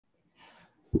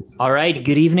All right,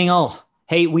 good evening, all.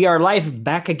 Hey, we are live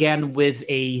back again with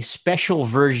a special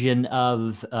version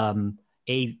of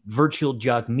a virtual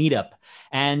jug meetup.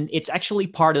 And it's actually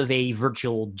part of a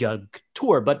virtual jug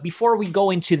tour. But before we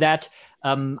go into that,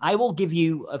 I will give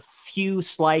you a few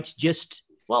slides, just,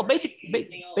 well,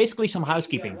 basically some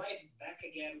housekeeping.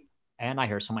 And I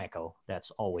hear some echo. That's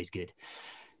always good.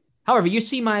 However, you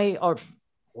see or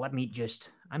let me just,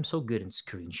 I'm so good in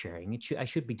screen sharing. I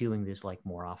should be doing this like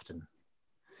more often.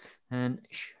 And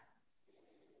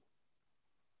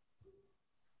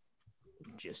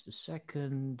just a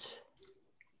second.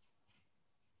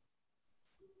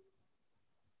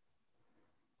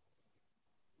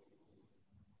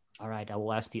 All right, I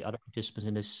will ask the other participants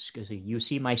in this because you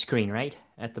see my screen, right?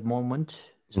 At the moment.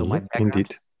 So my background.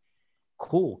 Indeed.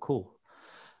 Cool.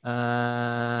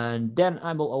 And then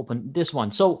I will open this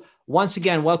one. So once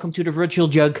again, welcome to the Virtual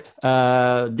Jug.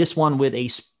 This one with a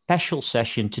special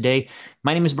session today.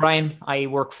 My name is Brian. I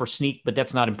work for Sneak, but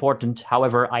that's not important.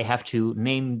 However, I have to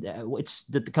name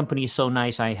the company is so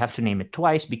nice. I have to name it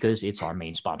twice because it's our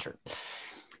main sponsor.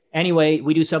 Anyway,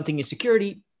 we do something in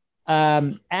security,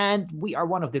 and we are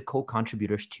one of the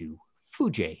co-contributors to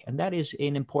Foojay, and that is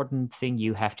an important thing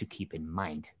you have to keep in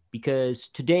mind because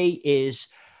today is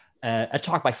a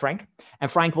talk by Frank,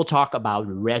 and Frank will talk about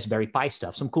Raspberry Pi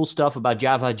stuff, some cool stuff about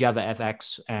Java,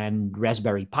 JavaFX, and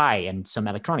Raspberry Pi, and some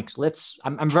electronics.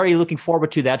 I'm very looking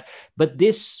forward to that. But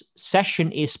this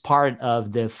session is part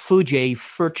of the Foojay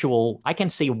virtual, I can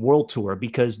say world tour,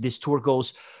 because this tour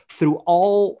goes through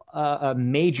all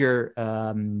major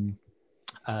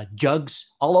jugs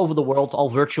all over the world, all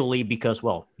virtually, because,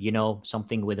 well,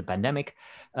 something with a pandemic.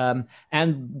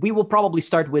 And we will probably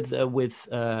start with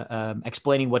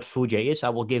explaining what Foojay is. I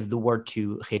will give the word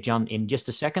to Geert-Jan in just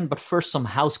a second, but first some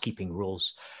housekeeping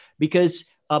rules, because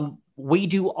we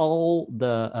do all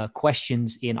the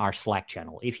questions in our Slack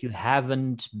channel. If you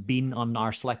haven't been on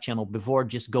our Slack channel before,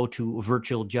 just go to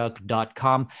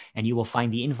virtualjug.com and you will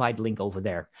find the invite link over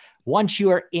there. Once you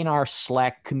are in our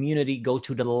Slack community, go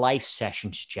to the live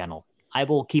sessions channel. I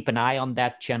will keep an eye on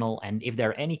that channel, and if there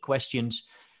are any questions,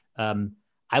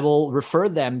 I will refer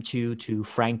them to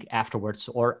Frank afterwards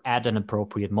or at an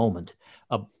appropriate moment.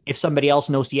 If somebody else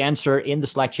knows the answer in the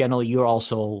Slack channel, you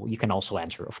can also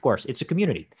answer. Of course, it's a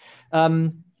community.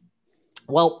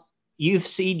 Well,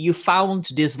 you found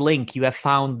this link. You have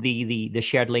found the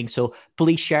shared link. So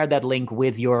please share that link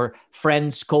with your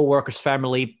friends, coworkers,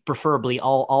 family, preferably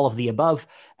all of the above,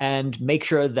 and make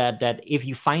sure that if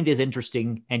you find this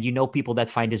interesting and you know people that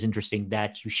find this interesting,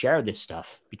 that you share this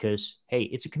stuff because, hey,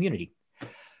 it's a community.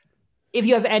 If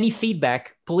you have any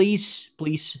feedback, please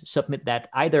submit that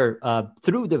either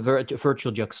through the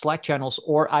Virtual Jug Slack channels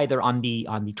or either on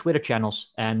the Twitter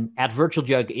channels. And at Virtual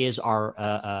Jug is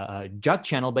our Jug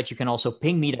channel, but you can also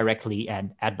ping me directly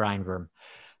and at Brian Worm.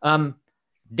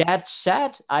 That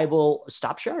said, I will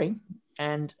stop sharing,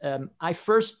 and I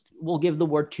first will give the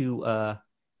word to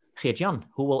Geert-Jan,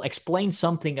 who will explain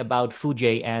something about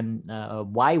Foojay and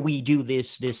why we do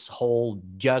this whole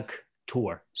Jug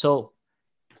tour. So,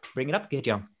 bring it up,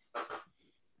 Geert-Jan.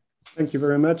 Thank you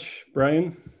very much,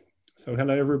 Brian. So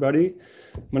hello, everybody.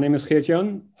 My name is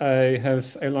Geert-Jan. I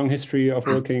have a long history of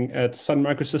working at Sun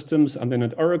Microsystems and then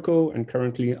at Oracle, and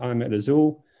currently I'm at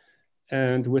Azul.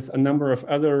 And with a number of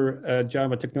other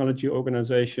Java technology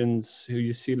organizations who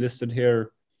you see listed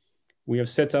here, we have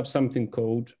set up something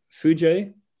called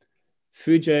Foojay.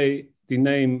 Foojay, the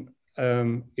name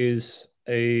is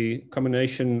a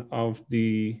combination of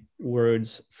the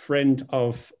words friend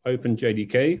of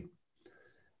OpenJDK.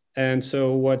 And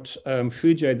so what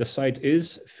Foojay, the site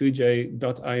is,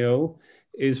 foojay.io,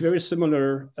 is very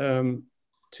similar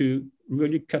to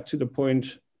really cut to the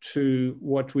point to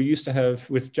what we used to have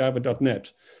with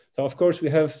java.net. So of course we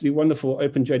have the wonderful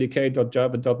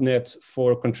openjdk.java.net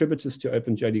for contributors to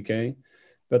OpenJDK,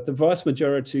 but the vast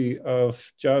majority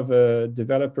of Java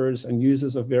developers and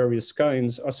users of various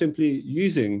kinds are simply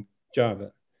using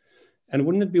Java. And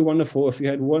wouldn't it be wonderful if you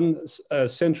had one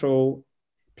central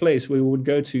place where we would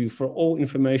go to for all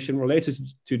information related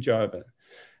to Java?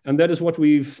 And that is what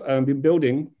we've been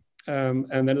building,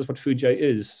 and that is what Foojay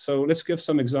is. So let's give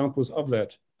some examples of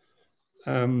that.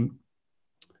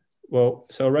 Well,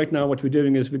 so right now what we're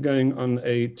doing is we're going on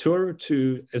a tour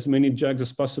to as many jugs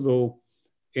as possible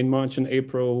in March and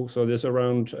April. So there's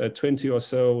around 20 or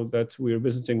so that we're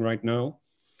visiting right now.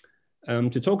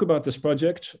 To talk about this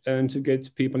project and to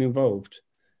get people involved.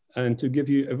 And to give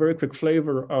you a very quick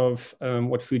flavor of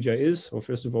what Foojay is. Well,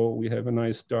 first of all, we have a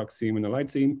nice dark theme and a light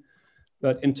theme.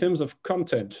 But in terms of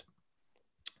content,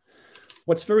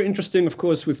 What's very interesting, of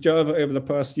course, with Java over the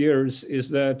past years is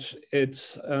that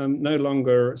it's no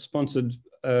longer sponsored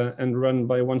and run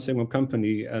by one single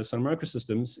company as Sun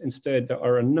Microsystems. Instead, there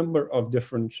are a number of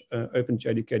different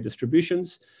OpenJDK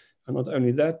distributions. And not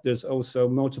only that, there's also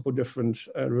multiple different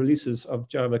releases of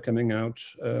Java coming out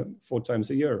 4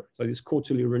 times a year. So these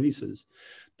quarterly releases.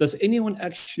 Does anyone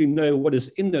actually know what is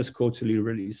in those quarterly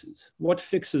releases? What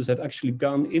fixes have actually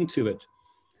gone into it?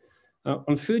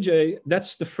 On Foojay,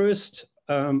 that's the first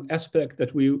aspect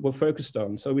that we were focused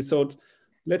on. So we thought,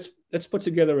 let's put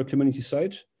together a community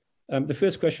site. The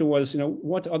first question was,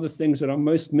 what are the things that are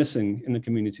most missing in the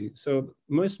community? So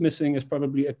most missing is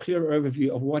probably a clear overview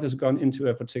of what has gone into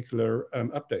a particular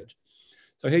update.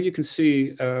 So here you can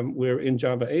see we're in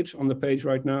Java 8 on the page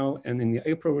right now, and in the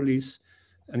April release.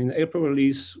 And in the April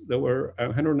release, there were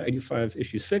 185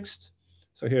 issues fixed.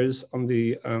 So here's on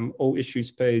the all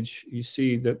issues page, you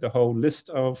see that the whole list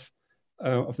of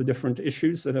the different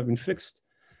issues that have been fixed.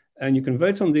 And you can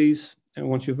vote on these. And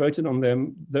once you've voted on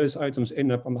them, those items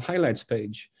end up on the highlights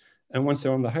page. And once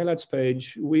they're on the highlights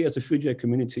page, we as a Foojay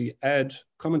community add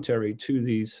commentary to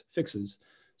these fixes.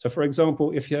 So for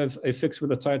example, if you have a fix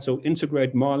with the title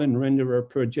integrate Marlin renderer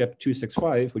per JEP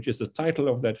 265, which is the title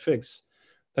of that fix,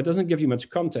 that doesn't give you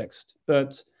much context.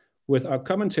 But with our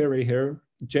commentary here,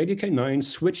 JDK 9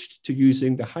 switched to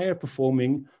using the higher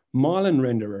performing Marlin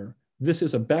renderer. This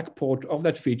is a backport of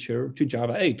that feature to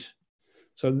Java 8.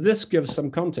 So this gives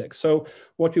some context. So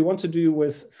what we want to do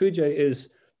with Foojay is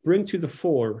bring to the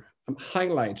fore,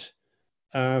 highlight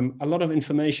a lot of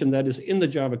information that is in the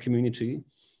Java community,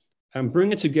 and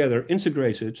bring it together,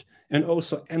 integrate it, and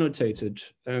also annotate it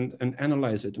and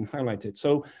analyze it and highlight it.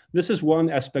 So this is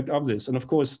one aspect of this. And of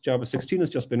course, Java 16 has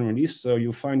just been released. So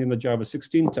you'll find in the Java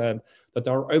 16 tab that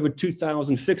there are over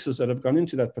 2,000 fixes that have gone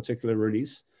into that particular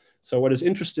release. So what is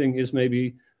interesting is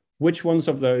maybe which ones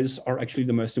of those are actually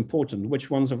the most important? Which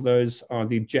ones of those are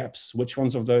the JEPs? Which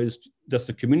ones of those does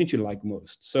the community like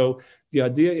most? So the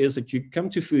idea is that you come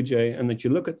to Foojay and that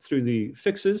you look at through the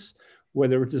fixes,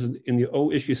 whether it is in the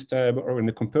all issues tab or in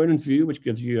the component view, which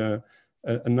gives you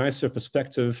a nicer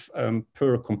perspective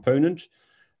per component,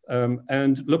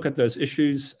 and look at those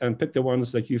issues and pick the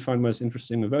ones that you find most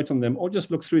interesting and vote on them, or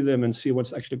just look through them and see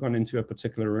what's actually gone into a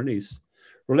particular release.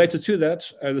 Related to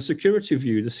that, the security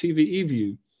view, the CVE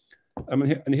view.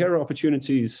 And here are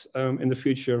opportunities in the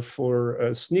future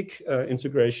for Sneak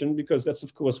integration, because that's,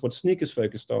 of course, what Sneak is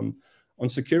focused on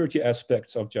security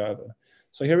aspects of Java.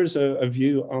 So here is a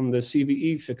view on the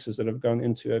CVE fixes that have gone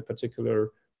into a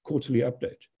particular quarterly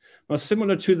update. Now,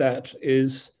 similar to that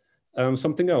is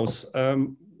something else.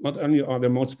 Not only are there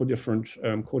multiple different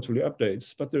quarterly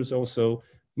updates, but there's also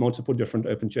multiple different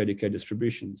OpenJDK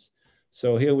distributions.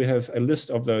 So here we have a list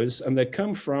of those, and they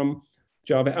come from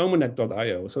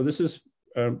JavaAlmanac.io. So this is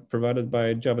provided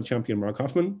by Java champion Mark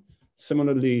Hoffman.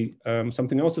 Similarly,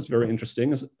 something else that's very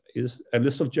interesting is a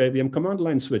list of JVM command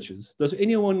line switches. Does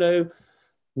anyone know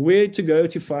where to go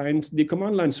to find the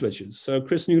command line switches? So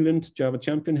Chris Newland, Java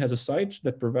champion, has a site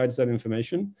that provides that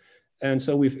information. And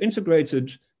so we've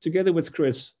integrated, together with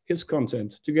Chris, his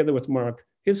content, together with Mark,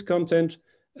 his content,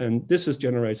 and this is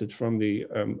generated from the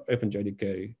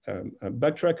OpenJDK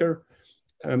bug tracker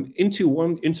into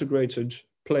one integrated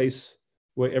place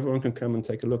where everyone can come and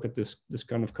take a look at this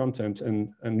kind of content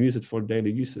and use it for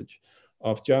daily usage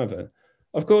of Java.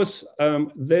 Of course,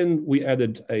 then we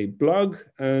added a blog,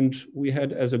 and we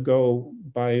had as a goal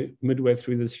by midway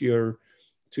through this year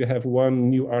to have 1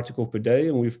 new article per day,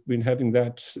 and we've been having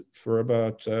that for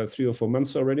about 3 or 4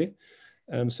 months already.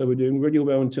 So we're doing really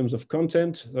well in terms of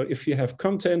content. So if you have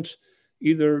content,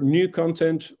 either new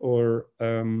content or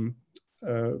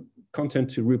content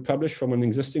to republish from an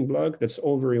existing blog, that's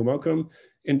all very welcome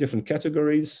in different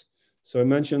categories. So I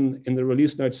mentioned in the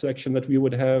release notes section that we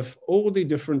would have all the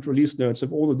different release notes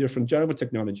of all the different Java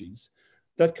technologies.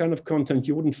 That kind of content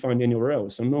you wouldn't find anywhere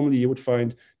else. And normally you would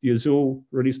find the Azure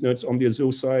release notes on the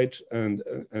Azure site and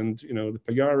the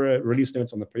Payara release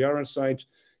notes on the Payara site.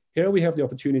 Here we have the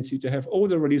opportunity to have all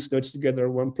the release notes together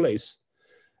in one place.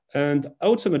 And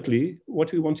ultimately,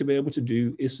 what we want to be able to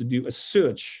do is to do a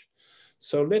search.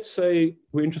 So let's say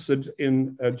we're interested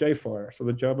in JFAR, so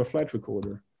the Java Flight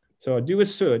Recorder. So I do a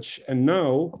search, and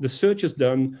now the search is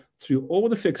done through all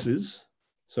the fixes.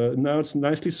 So now it's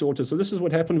nicely sorted. So this is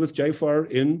what happened with JFAR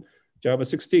in Java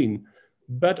 16,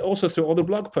 but also through all the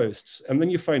blog posts. And then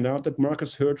you find out that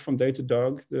Marcus Hurt from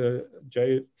Datadog, the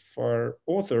JFAR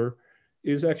author,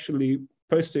 is actually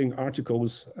posting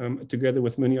articles together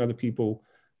with many other people,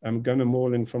 Gunnar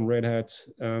Morlin from Red Hat,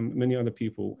 many other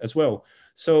people as well.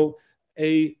 So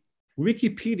a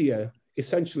Wikipedia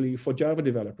essentially for Java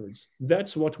developers.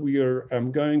 That's what we are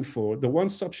going for, the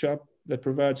one-stop shop that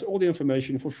provides all the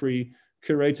information for free,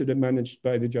 curated and managed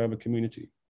by the Java community.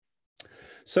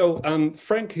 So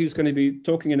Frank, who's going to be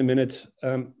talking in a minute,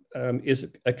 is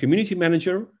a community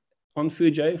manager on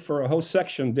Foojay for a whole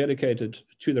section dedicated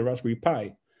to the Raspberry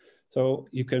Pi. So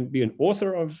you can be an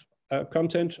author of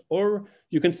content, or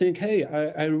you can think, hey,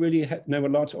 I really know a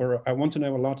lot, or I want to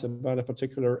know a lot about a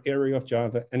particular area of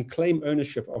Java, and claim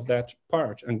ownership of that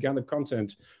part and gather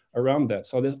content around that.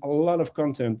 So there's a lot of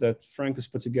content that Frank has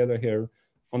put together here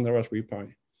on the Raspberry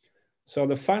Pi. So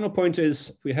the final point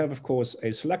is we have, of course,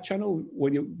 a Slack channel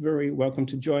where you're very welcome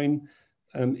to join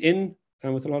in,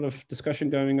 and with a lot of discussion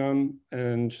going on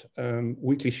and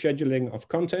weekly scheduling of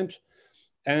content.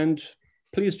 And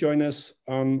please join us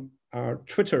on our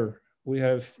Twitter. We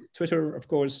have Twitter, of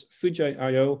course,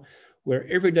 Foojay.io, where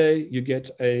every day you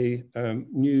get a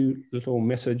new little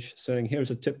message saying, here's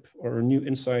a tip or a new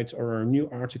insight or a new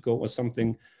article or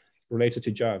something related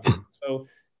to Java. So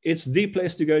it's the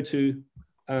place to go to,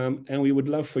 and we would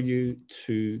love for you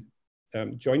to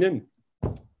join in.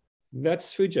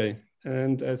 That's Foojay,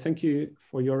 and thank you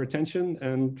for your attention.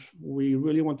 And we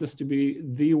really want this to be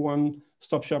the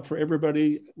one-stop shop for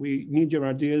everybody. We need your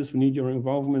ideas, we need your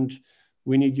involvement,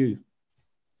 we need you.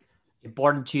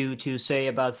 Important to say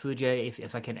about Foojay,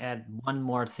 if I can add one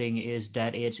more thing, is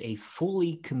that it's a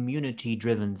fully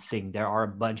community-driven thing. There are a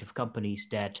bunch of companies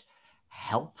that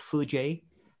help Foojay,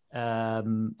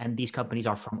 and these companies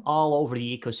are from all over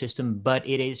the ecosystem, but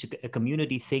it is a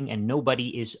community thing, and nobody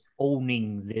is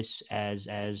owning this as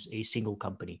a single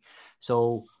company.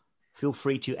 So feel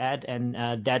free to add,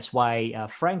 and that's why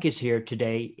Frank is here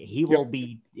today. He will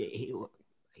be.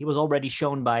 He was already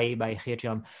shown by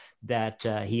Geert-Jan that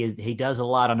he does a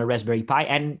lot on the Raspberry Pi.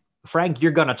 And Frank,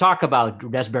 you're going to talk about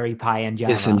Raspberry Pi and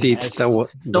Java. Yes, indeed. That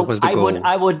was the goal.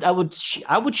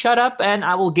 I would shut up, and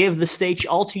I will give the stage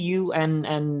all to you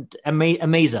and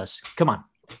amaze us. Come on.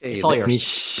 Okay, it's all yours. Let me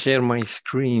share my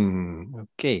screen.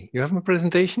 Okay, you have my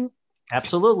presentation?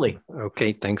 Absolutely.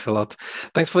 Okay, thanks a lot.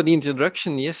 Thanks for the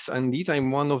introduction. Yes, indeed,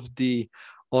 I'm one of the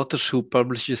authors who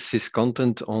publishes his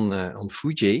content on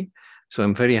Foojay. So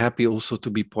I'm very happy also to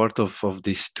be part of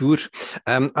this tour.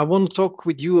 I want to talk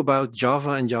with you about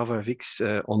Java and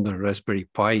JavaFX on the Raspberry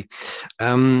Pi.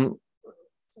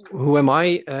 Who am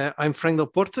I? I'm Frank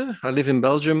Delporte. I live in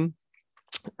Belgium.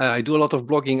 I do a lot of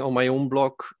blogging on my own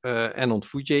blog and on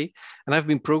Foojay. And I've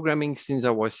been programming since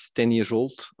I was 10 years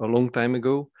old, a long time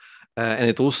ago. And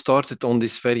it all started on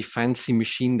this very fancy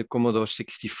machine, the Commodore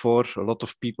 64. A lot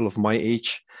of people of my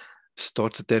age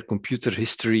started their computer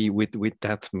history with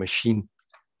that machine.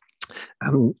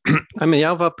 I'm a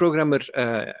Java programmer,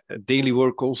 daily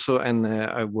work also, and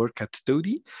I work at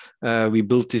Toady. We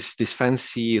built this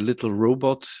fancy little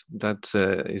robot that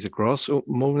is a grass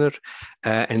mower.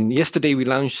 And yesterday we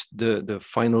launched the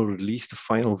final release, the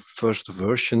final first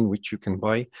version, which you can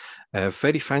buy. A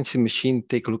very fancy machine.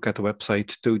 Take a look at the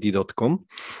website toady.com.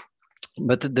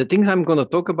 But the things I'm going to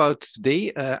talk about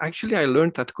today, actually, I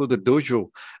learned at Coder Dojo.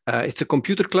 It's a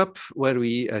computer club where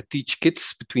we teach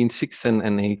kids between 6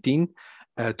 and 18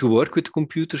 to work with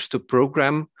computers, to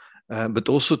program, but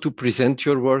also to present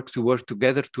your work, to work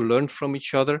together, to learn from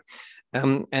each other.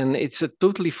 And it's a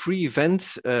totally free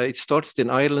event. It started in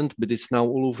Ireland, but it's now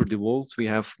all over the world. We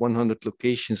have 100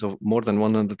 locations, of more than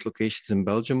 100 locations in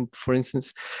Belgium, for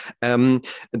instance.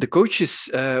 The coaches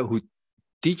who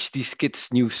teach these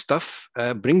kids new stuff,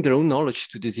 bring their own knowledge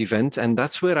to this event. And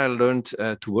that's where I learned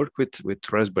to work with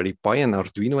Raspberry Pi and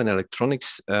Arduino and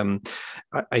electronics.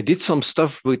 I did some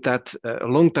stuff with that a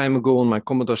long time ago on my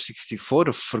Commodore 64.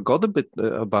 I forgot a bit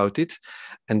about it,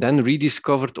 and then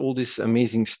rediscovered all this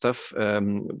amazing stuff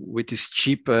with this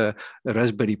cheap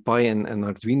Raspberry Pi and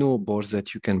Arduino boards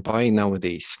that you can buy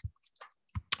nowadays.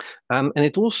 And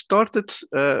it all started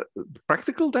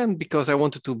practical then, because I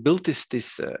wanted to build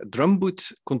this drum boot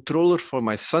controller for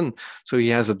my son. So he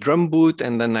has a drum boot,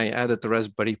 and then I added the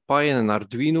Raspberry Pi and an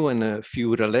Arduino and a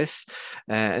few relais.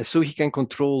 So he can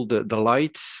control the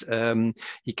lights.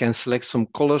 He can select some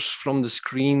colors from the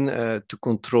screen to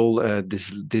control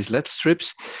these LED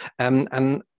strips.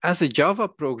 And as a Java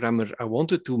programmer, I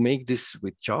wanted to make this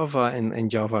with Java and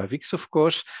JavaFX, of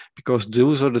course, because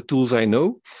those are the tools I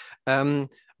know.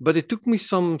 But it took me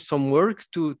some work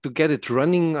to get it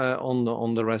running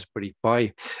on the Raspberry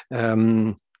Pi.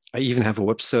 I even have a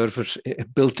web server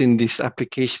built in this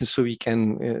application, so we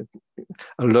can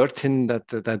alert him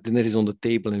that dinner is on the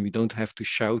table, and we don't have to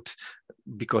shout,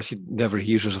 because he never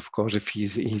hears us, of course, if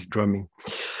he's drumming.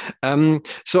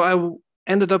 So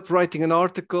ended up writing an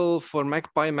article for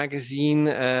Magpie magazine,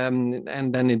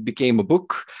 and then it became a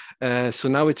book. So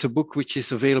now it's a book which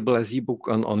is available as ebook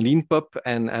on Leanpub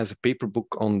and as a paper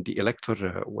book on the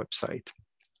Elector website.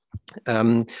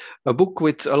 A book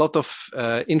with a lot of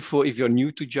info if you're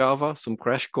new to Java, some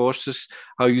crash courses,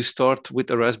 how you start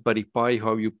with a Raspberry Pi,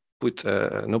 how you put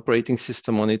an operating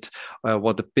system on it,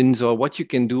 what the pins are, what you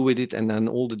can do with it, and then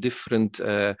all the different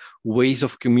ways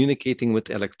of communicating with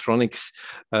electronics.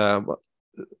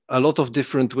 A lot of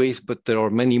different ways, but there are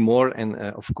many more. And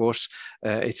of course,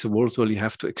 it's a world where you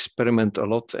have to experiment a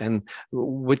lot. And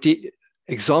with the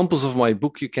examples of my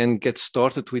book, you can get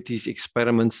started with these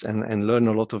experiments and learn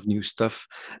a lot of new stuff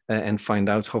and find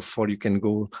out how far you can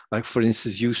go. Like, for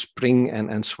instance, use Spring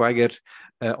and Swagger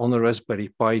on a Raspberry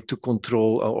Pi to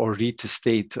control or read the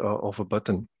state of a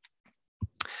button.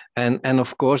 And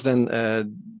of course, then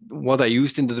what I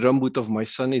used in the drum boot of my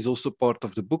son is also part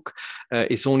of the book.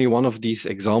 It's only one of these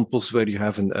examples where you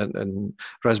have a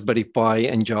Raspberry Pi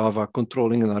and Java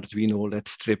controlling an Arduino, LED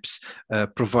strips,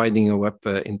 providing a web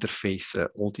interface,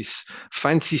 all this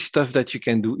fancy stuff that you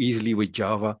can do easily with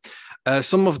Java.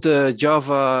 Some of the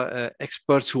Java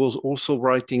experts who was also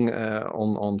writing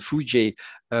on Foojay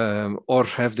or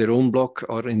have their own blog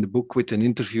or in the book with an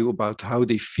interview about how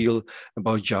they feel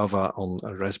about Java on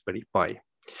a Raspberry Pi.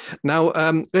 Now,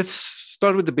 let's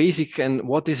start with the basic. And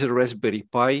what is a Raspberry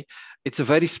Pi? It's a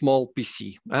very small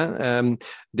PC.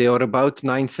 They are about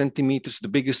 9 centimeters, the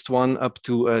biggest one, up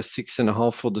to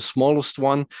 6.5 for the smallest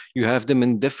one. You have them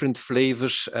in different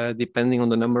flavors, depending on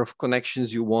the number of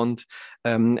connections you want.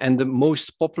 And the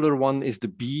most popular one is the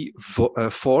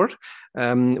B4,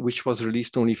 which was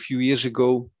released only a few years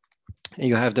ago. And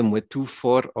you have them with 2,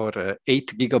 4, or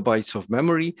 8 gigabytes of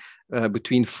memory,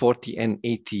 between 40 and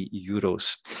 80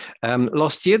 euros.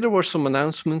 Last year, there were some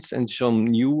announcements and some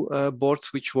new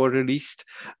boards which were released.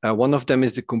 One of them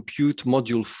is the Compute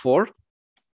Module 4.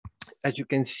 As you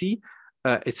can see,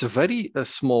 it's a very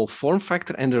small form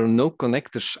factor, and there are no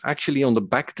connectors. Actually, on the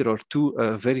back, there are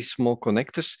 2 very small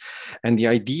connectors. And the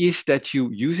idea is that you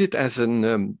use it as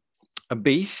a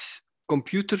base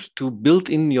computer to build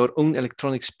in your own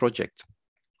electronics project.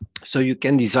 So you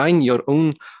can design your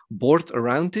own board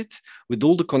around it with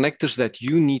all the connectors that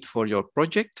you need for your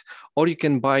project, or you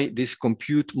can buy this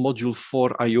Compute Module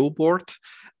 4 IO board,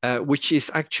 which is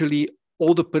actually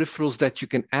all the peripherals that you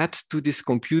can add to this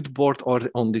compute board or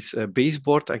on this base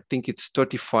board. I think it's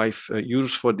 35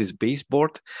 euros for this base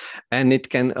board, and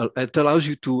it allows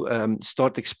you to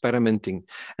start experimenting.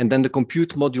 And then the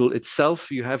compute module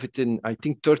itself, you have it in, I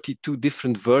think, 32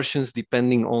 different versions,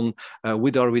 depending on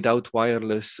with or without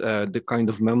wireless, the kind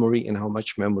of memory and how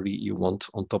much memory you want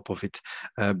on top of it,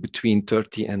 between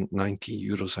 30 and 90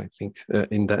 euros, I think,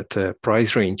 in that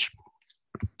price range.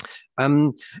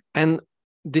 And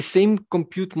the same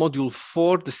Compute Module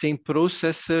 4, the same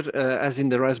processor as in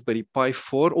the Raspberry Pi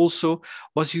 4 also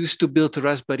was used to build the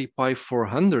Raspberry Pi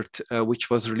 400, which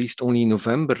was released only in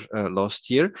November last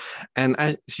year. And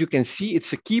as you can see,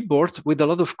 it's a keyboard with a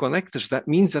lot of connectors. That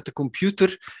means that the computer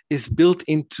is built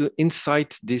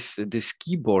inside this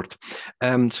keyboard.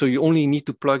 So you only need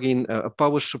to plug in a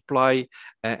power supply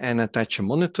and attach a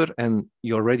monitor, and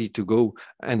you're ready to go,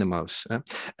 and a mouse.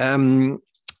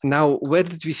 Now, where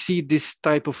did we see this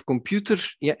type of computer?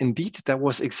 Yeah, indeed, that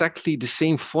was exactly the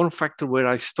same form factor where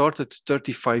I started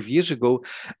 35 years ago.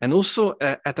 And also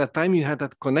at that time, you had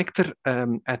that connector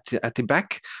at the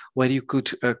back where you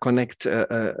could connect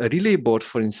a relay board,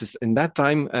 for instance. In that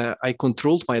time, I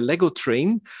controlled my Lego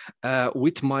train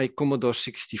with my Commodore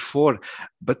 64.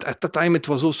 But at the time, it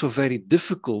was also very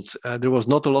difficult. There was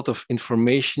not a lot of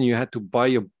information. You had to buy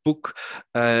a book,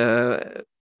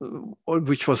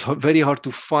 which was very hard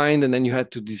to find, and then you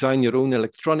had to design your own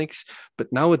electronics.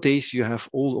 But nowadays you have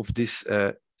all of these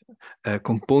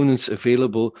components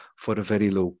available for a very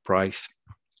low price.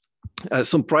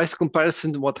 Some price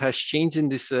comparison, what has changed in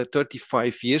this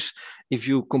 35 years. If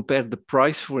you compare the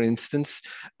price, for instance,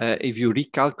 if you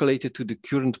recalculate it to the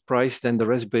current price, then the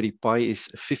Raspberry Pi is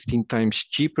 15 times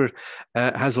cheaper,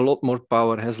 has a lot more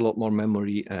power, has a lot more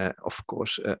memory. Of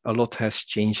course, a lot has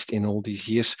changed in all these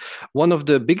years. One of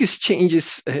the biggest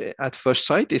changes at first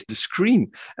sight is the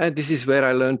screen. This is where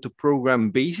I learned to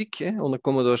program BASIC on a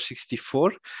Commodore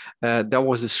 64. That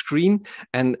was the screen,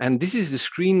 and this is the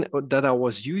screen that I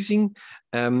was using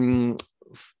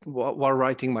while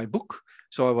writing my book.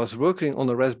 So I was working on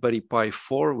a Raspberry Pi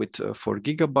 4 with 4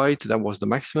 gigabyte. That was the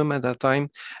maximum at that time.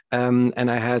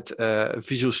 And I had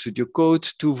Visual Studio Code,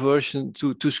 two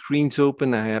screens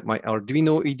open. I had my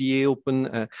Arduino IDE open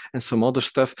and some other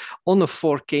stuff on a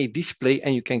 4K display.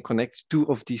 And you can connect two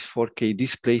of these 4K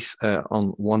displays on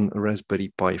one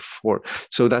Raspberry Pi 4.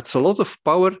 So that's a lot of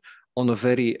power on a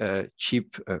very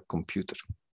cheap computer.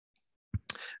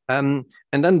 And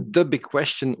then the big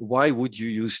question, why would you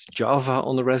use Java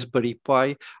on a Raspberry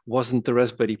Pi? Wasn't the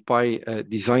Raspberry Pi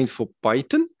designed for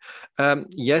Python?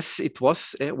 Yes, it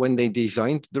was. When they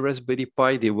designed the Raspberry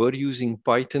Pi, they were using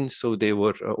Python. So they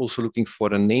were also looking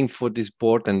for a name for this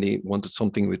board, and they wanted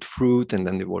something with fruit, and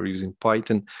then they were using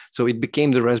Python. So it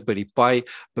became the Raspberry Pi,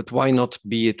 but why not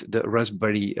be it the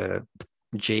Raspberry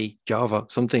Java,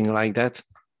 something like that?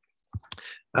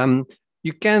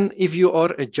 You can, if you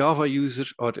are a Java user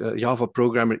or a Java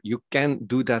programmer, you can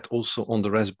do that also on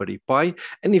the Raspberry Pi.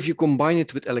 And if you combine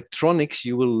it with electronics,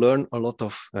 you will learn a lot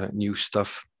of new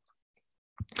stuff.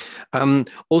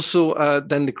 Also,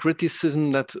 then the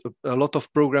criticism that a lot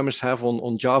of programmers have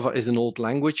on Java is an old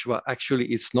language. Well, actually,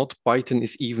 it's not. Python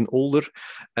is even older.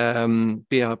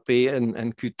 PHP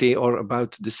and Qt are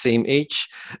about the same age.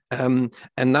 And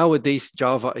nowadays,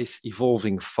 Java is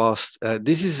evolving fast.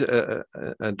 This is a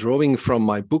drawing from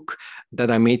my book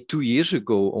that I made 2 years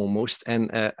ago almost.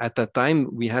 And at that time,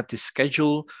 we had this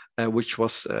schedule which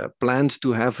was planned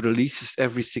to have releases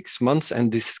every 6 months,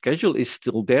 and this schedule is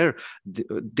still there.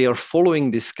 They are following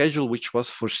this schedule which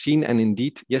was foreseen, and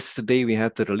indeed yesterday we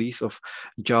had the release of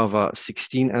Java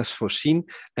 16 as foreseen,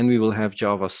 and we will have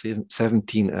Java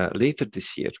 17 later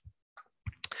this year.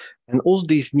 And all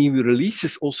these new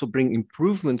releases also bring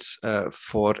improvements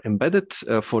for embedded,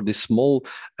 for the small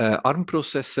ARM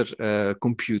processor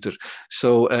computer.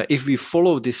 So if we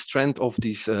follow this trend of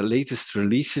these latest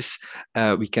releases,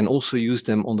 we can also use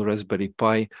them on the Raspberry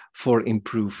Pi for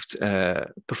improved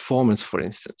performance, for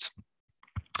instance.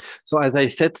 So as I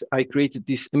said, I created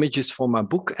these images for my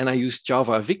book, and I used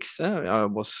JavaFX. I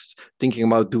was thinking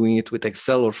about doing it with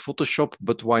Excel or Photoshop,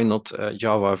 but why not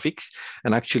JavaFX?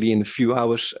 And actually, in a few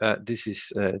hours,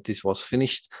 this was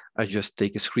finished. I just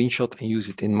take a screenshot and use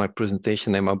it in my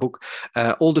presentation and my book.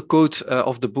 All the code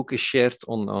of the book is shared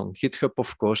on GitHub,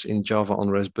 of course, in Java on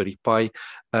Raspberry Pi,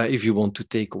 if you want to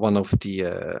take one of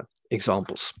the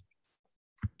examples.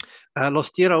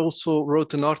 Last year, I also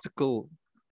wrote an article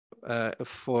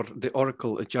for the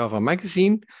Oracle Java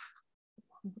magazine.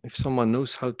 If someone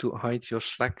knows how to hide your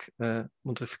Slack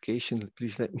notification,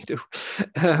 please let me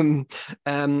know.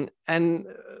 And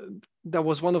that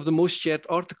was one of the most shared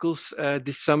articles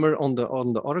this summer on the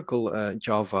Oracle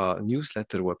Java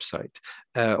newsletter website,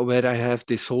 where I have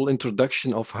this whole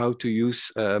introduction of how to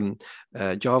use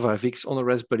JavaFX on a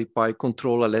Raspberry Pi,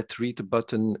 control a LED, read a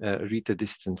button, read a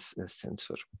distance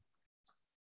sensor.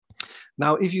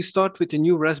 Now, if you start with a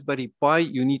new Raspberry Pi,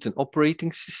 you need an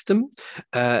operating system.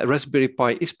 Raspberry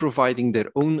Pi is providing their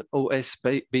own OS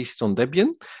based on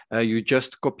Debian. You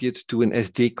just copy it to an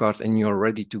SD card and you're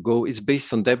ready to go. It's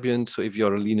based on Debian, so if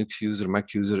you're a Linux user,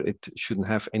 Mac user, it shouldn't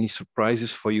have any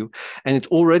surprises for you. And it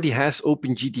already has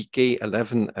OpenJDK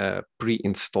 11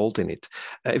 pre-installed in it.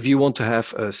 If you want to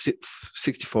have a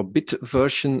 64-bit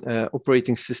version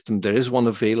operating system, there is one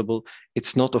available.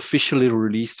 It's not officially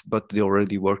released, but they're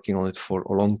already working on it for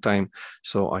a long time.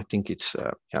 So I think it's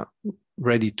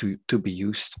ready to be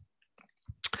used.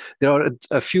 There are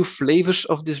a few flavors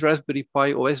of this Raspberry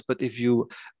Pi OS, but if you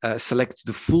select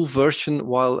the full version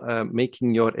while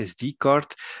making your SD card,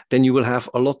 then you will have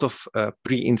a lot of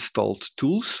pre-installed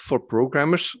tools for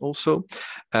programmers also.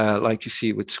 Like you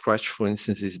see with Scratch, for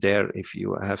instance, is there if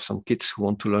you have some kids who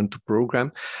want to learn to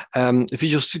program.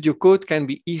 Visual Studio Code can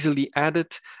be easily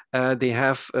added. They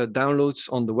have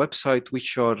downloads on the website,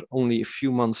 which are only a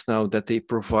few months now that they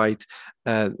provide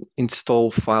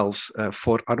install files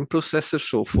for ARM processors,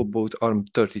 so for both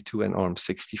ARM32 and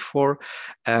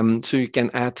ARM64. So you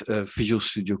can add Visual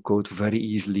Studio Code very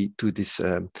easily to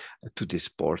this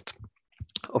board.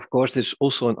 Of course, there's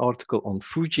also an article on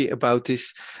Foojay about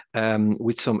this,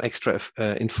 with some extra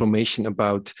information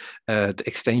about the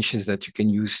extensions that you can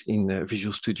use in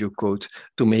Visual Studio Code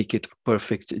to make it a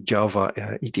perfect Java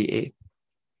IDE.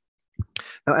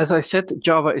 Now, as I said,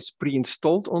 Java is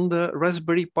pre-installed on the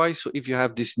Raspberry Pi. So if you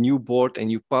have this new board and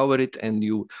you power it and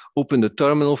you open the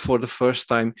terminal for the first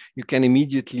time, you can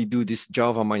immediately do this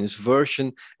Java minus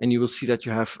version, and you will see that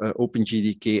you have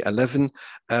OpenJDK 11,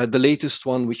 the latest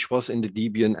one, which was in the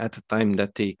Debian at the time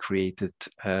that they created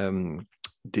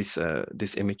this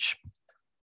image.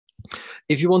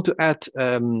 If you want to add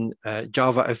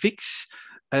JavaFX,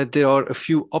 there are a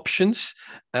few options.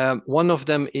 One of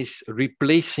them is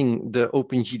replacing the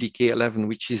OpenJDK 11,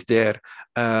 which is there,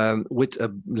 with a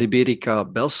Liberica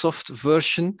Belsoft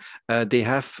version. They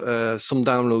have some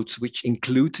downloads which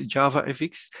include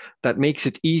JavaFX. That makes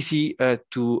it easy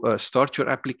to start your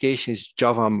applications,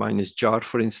 Java minus jar,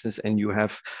 for instance, and you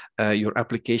have your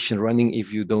application running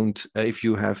if you don't, if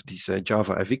you have these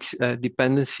JavaFX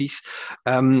dependencies.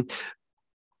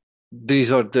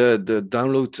 These are the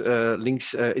download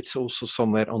links. It's also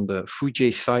somewhere on the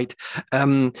Foojay site.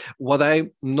 What I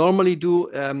normally do,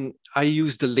 I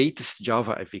use the latest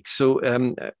JavaFX. So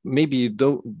maybe you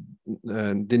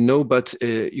didn't know, but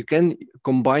you can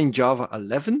combine Java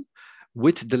 11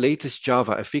 with the latest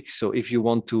JavaFX. So if you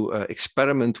want to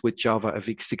experiment with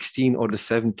JavaFX 16 or the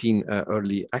 17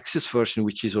 early access version,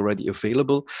 which is already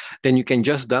available, then you can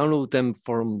just download them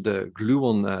from the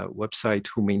Gluon website,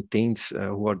 who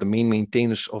are the main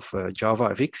maintainers of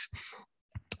JavaFX.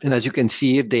 And as you can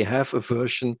see here, they have a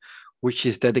version which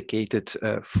is dedicated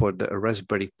for the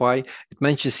Raspberry Pi. It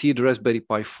mentions here the Raspberry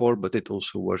Pi 4, but it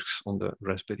also works on the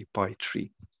Raspberry Pi 3.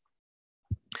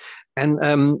 And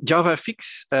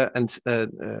JavaFX and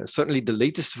certainly the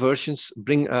latest versions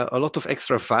bring a lot of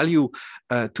extra value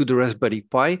to the Raspberry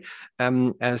Pi,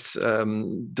 as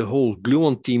the whole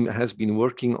Gluon team has been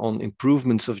working on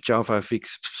improvements of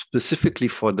JavaFX specifically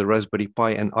for the Raspberry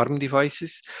Pi and ARM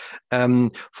devices.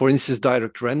 For instance,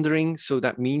 direct rendering. So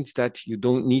that means that you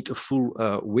don't need a full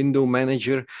window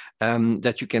manager,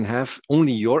 that you can have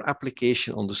only your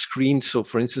application on the screen. So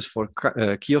for instance, for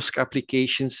kiosk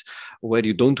applications where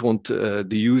you don't want the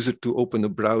user to open a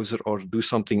browser or do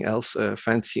something else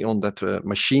fancy on that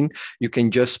machine, you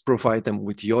can just provide them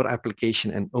with your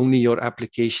application and only your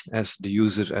application as the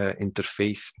user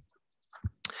interface.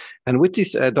 And with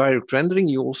this direct rendering,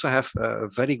 you also have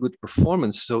very good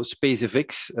performance. So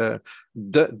SpaceFX,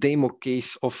 the demo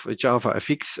case of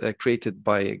JavaFX created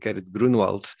by Gerrit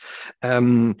Grunwald.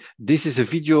 This is a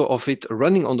video of it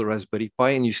running on the Raspberry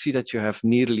Pi, and you see that you have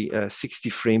nearly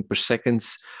 60 frames per second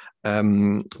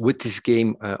with this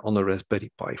game on a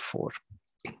Raspberry Pi 4.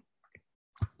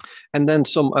 And then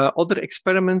some other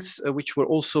experiments which were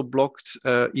also blocked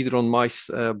either on my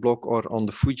blog or on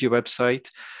the Foojay website.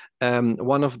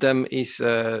 One of them is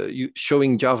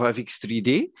showing JavaFX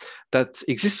 3D that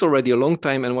exists already a long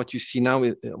time, and what you see now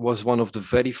was one of the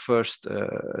very first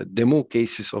demo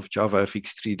cases of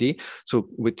JavaFX 3D. So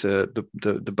with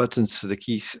the buttons, the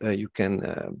keys, you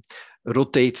can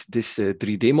rotate this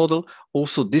 3D model.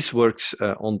 Also, this works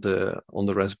on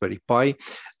the Raspberry Pi,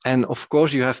 and of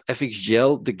course you have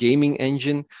FXGL, the gaming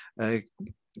engine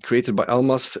created by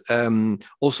Almast.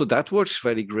 Also, that works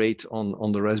very great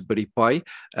on the Raspberry Pi.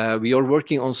 We are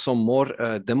working on some more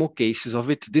demo cases of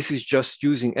it. This is just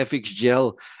using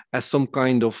FXGL as some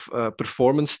kind of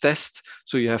performance test.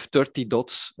 So you have 30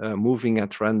 dots moving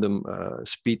at random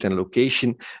speed and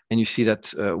location. And you see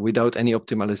that without any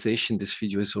optimization, this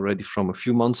video is already from a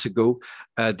few months ago.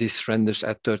 This renders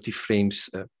at 30 frames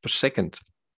per second.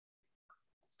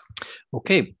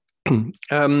 Okay.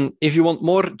 If you want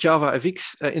more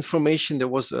JavaFX information, there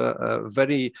was a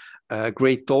very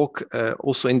great talk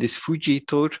also in this Foojay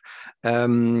tour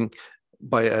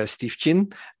by Steve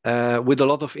Chin with a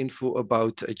lot of info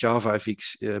about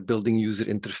JavaFX, building user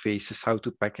interfaces, how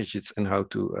to package it, and how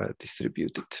to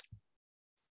distribute it.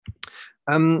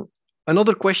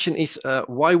 Another question is,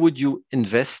 why would you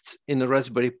invest in a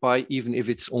Raspberry Pi, even if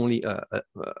it's only a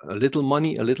little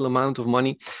money, a little amount of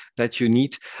money that you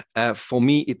need? For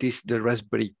me, it is the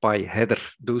Raspberry Pi header.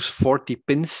 Those 40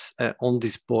 pins on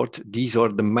this board, these are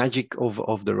the magic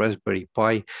of the Raspberry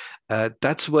Pi.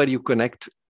 That's where you connect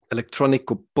electronic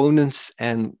components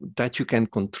and that you can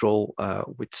control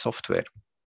with software.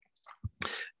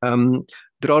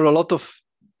 There are a lot of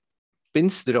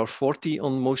pins. There are 40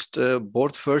 on most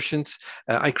board versions.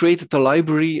 I created a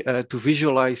library to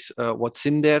visualize what's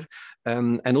in there,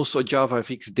 and also a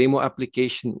JavaFX demo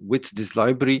application with this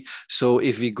library. So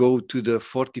if we go to the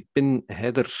 40 pin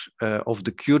header of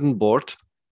the current board,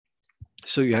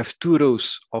 so you have 2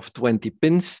 rows of 20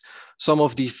 pins. Some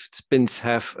of these pins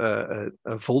have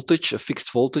a voltage, a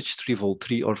fixed voltage, 3 volt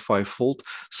 3 or 5 volt.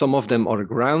 Some of them are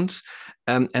ground.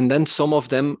 And then some of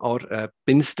them are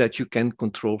pins that you can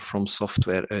control from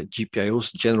software,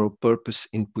 GPIOs, general purpose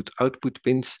input-output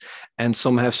pins. And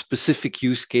some have specific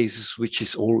use cases, which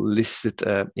is all listed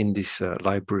in this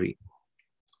library.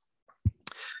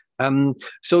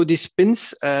 So these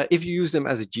pins, if you use them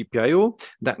as a GPIO,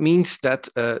 that means that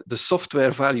the software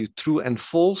value true and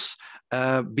false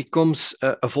becomes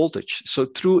a voltage. So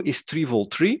true is 3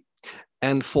 volt 3,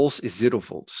 and false is 0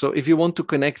 volt. So if you want to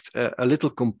connect a little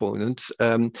component,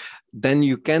 then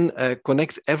you can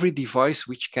connect every device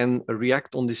which can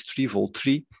react on this 3 volt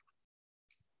tree,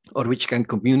 or which can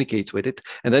communicate with it.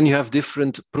 And then you have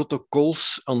different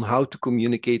protocols on how to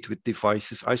communicate with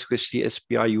devices, I2C,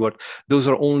 SPI, UART. Those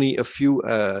are only a few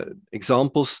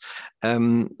examples.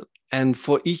 And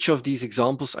for each of these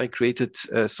examples, I created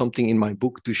something in my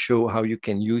book to show how you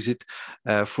can use it.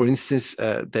 For instance,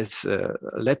 that's a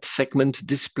LED segment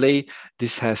display.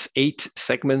 This has 8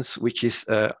 segments, which is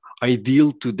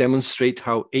ideal to demonstrate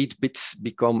how 8 bits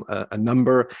become a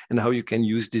number and how you can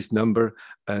use this number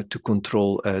to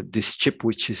control this chip,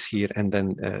 which is here, and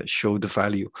then show the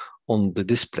value on the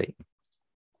display.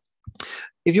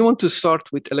 If you want to start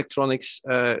with electronics,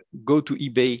 go to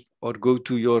eBay or go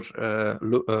to your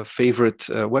favorite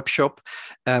web shop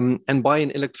and buy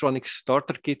an electronics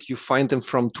starter kit. You find them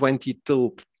from 20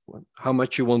 till how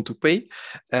much you want to pay.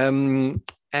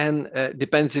 And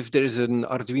depends if there is an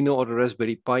Arduino or a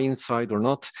Raspberry Pi inside or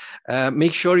not.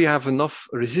 Make sure you have enough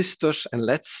resistors and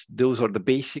LEDs. Those are the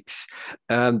basics.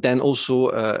 Then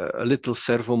also a little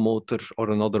servo motor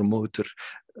or another motor.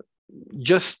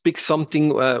 Just pick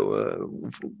something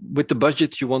with the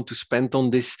budget you want to spend on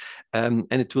this, and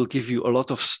it will give you a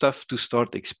lot of stuff to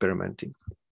start experimenting.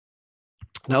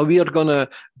 Now we are going to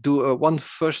do one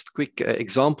first quick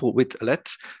example with LED,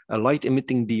 a light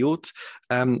emitting diode,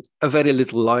 a very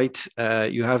little light.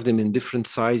 You have them in different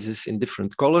sizes, in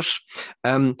different colors.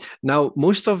 Now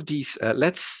most of these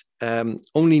LEDs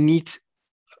only need,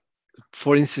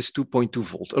 for instance, 2.2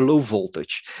 volt, a low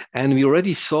voltage. And we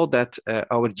already saw that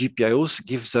our GPIOs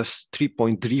gives us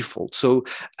 3.3 volt. So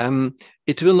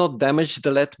it will not damage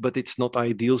the LED, but it's not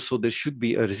ideal. So there should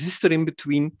be a resistor in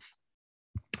between.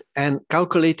 And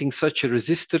calculating such a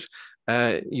resistor,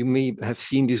 you may have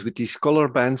seen this with these color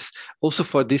bands. Also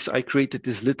for this, I created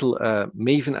this little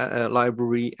Maven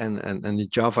library and the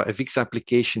JavaFX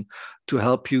application to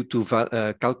help you to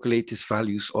calculate these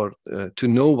values, or to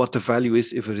know what the value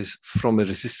is if it is from a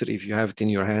resistor, if you have it in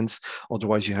your hands.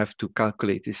 Otherwise, you have to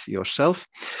calculate this yourself.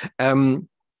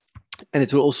 And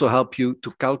it will also help you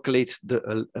to calculate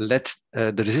the LED,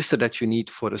 the resistor that you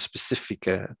need for a specific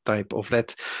type of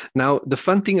LED. Now, the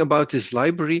fun thing about this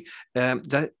library,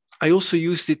 that I also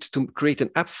used it to create an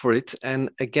app for it.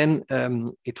 And again,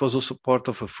 it was also part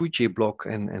of a Foojay blog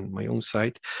and my own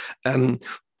site.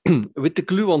 With the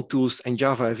Gluon tools and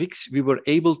JavaFX, we were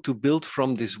able to build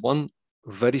from this one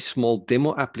very small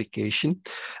demo application,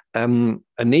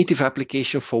 a native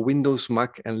application for Windows,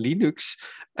 Mac, and Linux,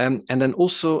 and then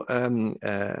also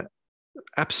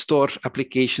App Store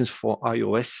applications for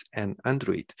iOS and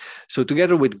Android. So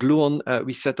together with Gluon,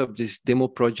 we set up this demo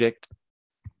project,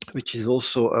 which is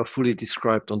also fully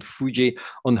described on Foojay,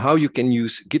 on how you can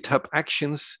use GitHub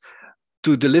Actions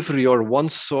to deliver your one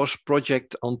source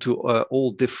project onto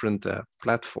all different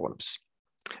platforms.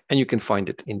 And you can find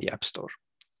it in the App Store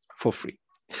for free.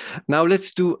 Now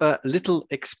let's do a little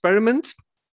experiment.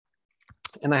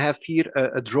 And I have here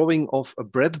a drawing of a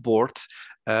breadboard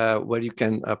where you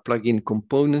can plug in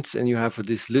components, and you have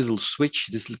this little switch,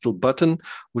 this little button,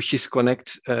 which is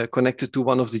connected to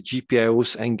one of the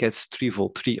GPIOs and gets 3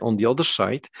 volt 3 on the other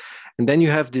side. And then you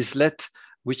have this LED,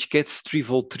 which gets 3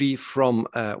 volt 3 from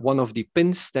one of the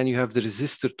pins. Then you have the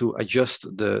resistor to adjust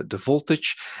the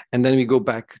voltage. And then we go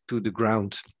back to the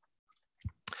ground.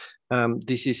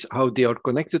 This is how they are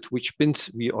connected, which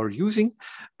pins we are using.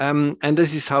 And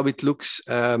this is how it looks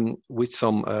with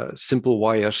some simple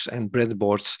wires and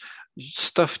breadboards,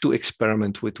 stuff to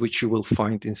experiment with, which you will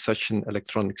find in such an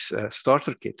electronics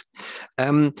starter kit.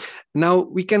 Now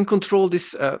we can control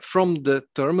this from the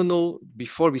terminal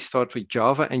before we start with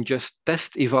Java and just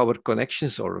test if our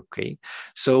connections are okay.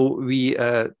 So we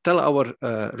tell our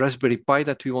Raspberry Pi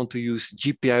that we want to use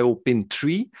GPIO pin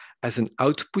 3 as an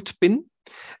output pin.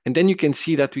 And then you can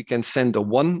see that we can send a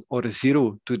 1 or a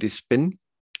 0 to this pin,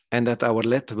 and that our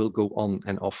LED will go on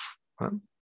and off.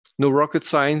 No rocket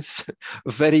science,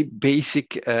 very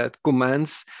basic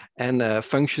commands and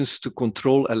functions to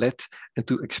control a LED and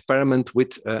to experiment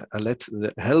with a LED.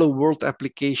 The Hello World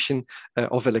application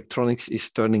of electronics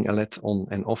is turning a LED on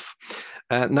and off.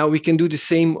 Now we can do the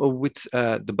same with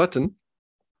the button.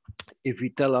 If we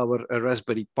tell our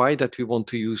Raspberry Pi that we want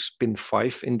to use pin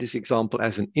 5 in this example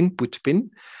as an input pin,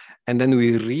 and then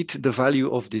we read the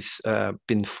value of this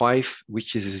pin 5,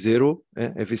 which is 0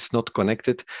 if it's not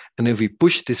connected, and if we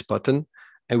push this button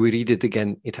and we read it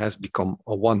again, it has become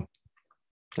a 1.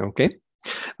 Okay,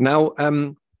 now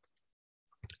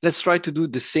let's try to do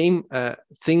the same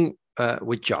thing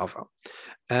with Java.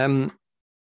 And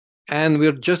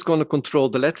we're just going to control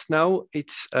the LEDs now.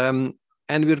 It's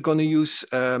and we're going to use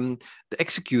the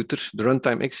executor, the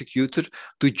runtime executor,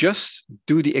 to just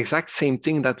do the exact same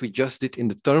thing that we just did in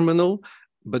the terminal,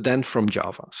 but then from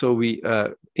Java. So we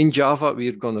in Java,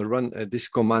 we're going to run this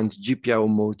command GPIO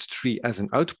mode 3 as an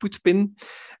output pin,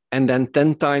 and then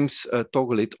 10 times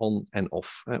toggle it on and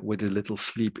off with a little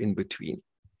sleep in between.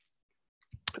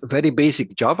 Very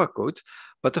basic Java code.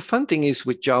 But the fun thing is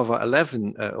with Java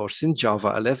 11 or since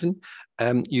Java 11,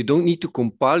 you don't need to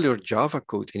compile your Java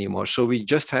code anymore. So we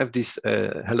just have this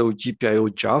hello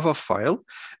GPIO Java file,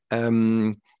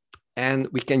 and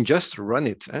we can just run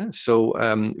it. So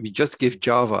we just give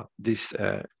Java this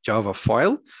Java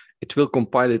file. It will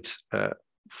compile it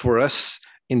for us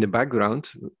in the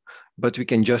background, but we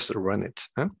can just run it.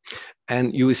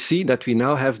 And you will see that we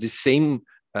now have the same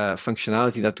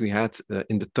functionality that we had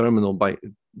in the terminal by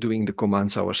doing the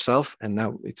commands ourselves, and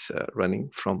now it's running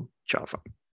from Java.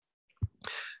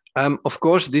 Of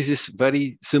course, this is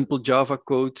very simple Java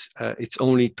code. It's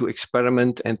only to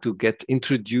experiment and to get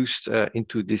introduced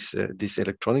into this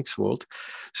electronics world.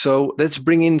 So let's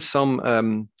bring in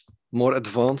some more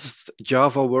advanced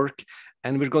Java work,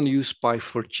 and we're going to use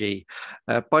Py4J.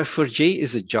 Py4J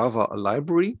is a Java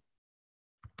library,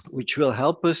 which will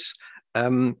help us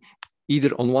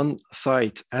either on one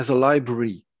side as a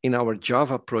library in our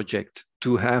Java project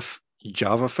to have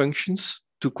Java functions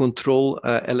to control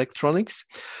electronics,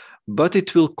 but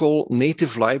it will call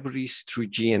native libraries through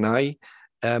JNI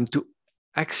to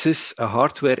access a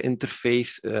hardware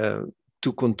interface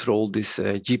to control these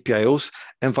GPIOs,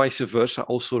 and vice versa,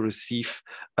 also receive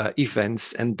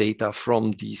events and data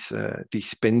from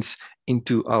these pins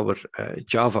into our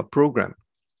Java program.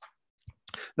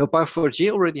 Now, Py4J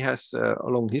already has a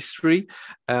long history,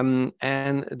 and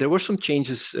there were some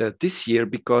changes this year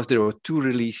because there were 2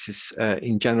 releases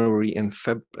in January and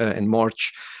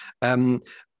March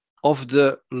of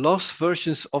the last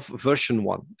versions of version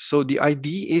 1. So the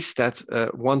idea is that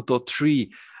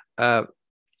 1.3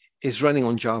 is running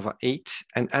on Java 8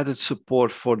 and added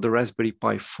support for the Raspberry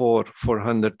Pi 4,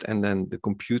 400, and then the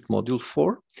compute module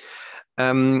 4.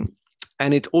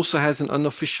 And it also has an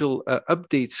unofficial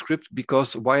update script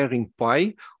because Wiring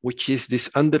Pi, which is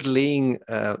this underlying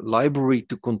library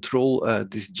to control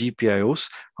these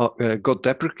GPIOs, got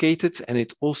deprecated, and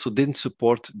it also didn't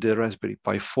support the Raspberry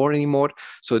Pi 4 anymore.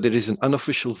 So there is an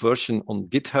unofficial version on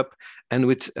GitHub, and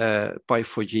with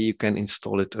Py4J, you can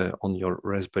install it on your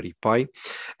Raspberry Pi.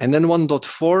 And then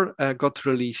 1.4 got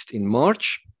released in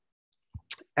March,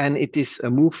 and it is a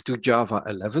move to Java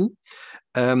 11.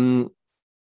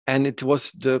 And it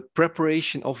was the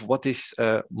preparation of what is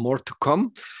more to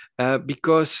come,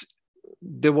 because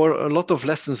there were a lot of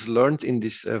lessons learned in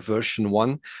this version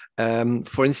 1.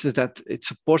 For instance, that it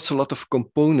supports a lot of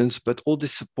components, but all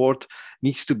this support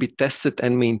needs to be tested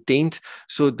and maintained.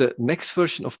 So the next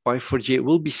version of Py4J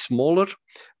will be smaller,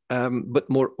 but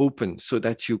more open, so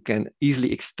that you can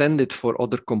easily extend it for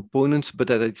other components, but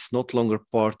that it's not longer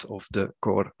part of the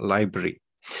core library.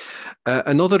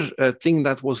 Another thing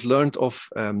that was learned of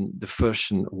the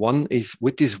version 1 is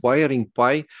with this Wiring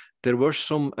Pi, there were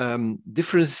some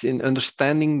differences in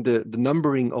understanding the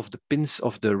numbering of the pins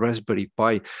of the Raspberry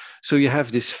Pi. So you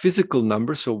have this physical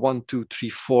number, so 1, 2, 3,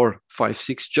 4, 5,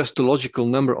 6, just the logical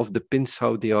number of the pins,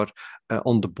 how they are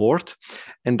on the board.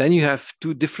 And then you have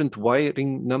 2 different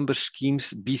wiring number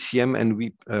schemes, BCM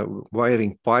and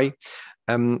Wiring Pi.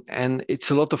 And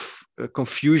it's a lot of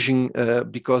confusion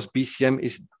because BCM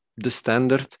is the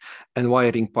standard and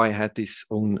Wiring Pi had its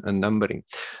own numbering.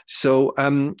 So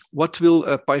what will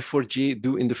Py4J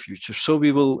do in the future? So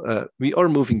we are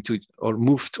moving to, or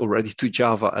moved already to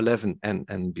Java 11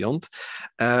 and beyond.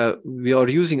 We are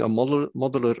using a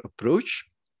modular approach.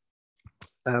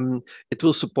 It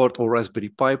will support all Raspberry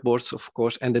Pi boards, of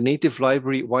course, and the native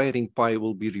library Wiring Pi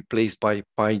will be replaced by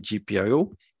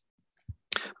PyGPIO.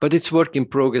 But it's work in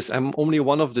progress. I'm only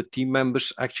one of the team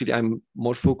members. Actually, I'm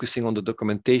more focusing on the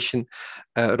documentation.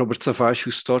 Robert Savage,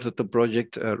 who started the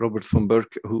project, Robert van Berg,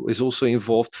 who is also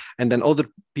involved, and then other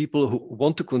people who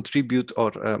want to contribute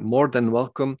are more than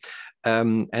welcome.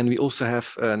 And we also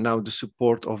have now the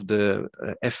support of the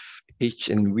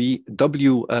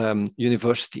FHNW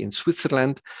University in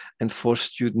Switzerland, and 4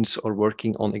 students are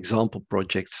working on example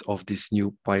projects of this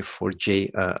new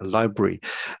Py4J library.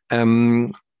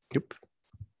 Yep.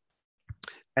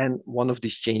 And one of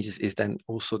these changes is then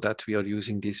also that we are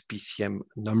using this BCM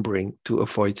numbering to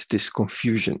avoid this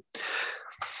confusion.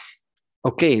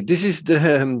 Okay, this is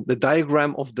the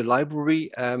diagram of the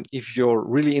library. If you're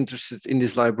really interested in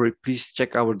this library, please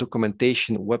check our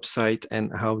documentation website and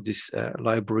how this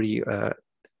library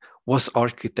was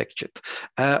architectured.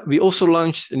 We also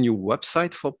launched a new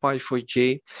website for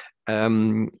Py4J.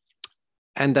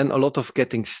 and then a lot of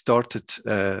getting started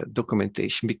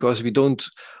documentation, because we don't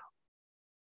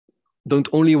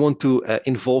only want to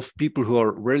involve people who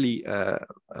are really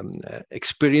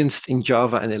experienced in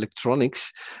Java and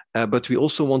electronics, but we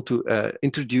also want to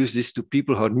introduce this to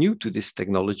people who are new to this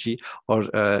technology,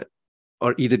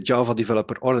 or either Java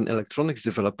developer or an electronics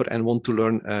developer and want to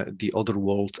learn the other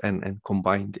world and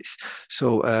combine this.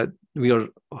 So we are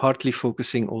hardly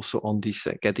focusing also on these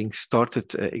getting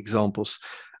started examples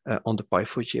on the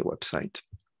Py4j website.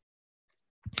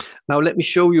 Now let me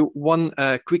show you one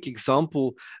quick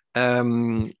example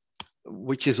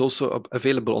which is also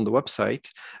available on the website.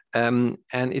 And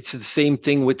it's the same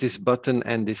thing with this button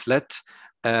and this LED.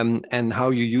 And how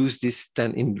you use this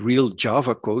then in real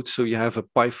Java code. So you have a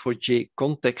Py4j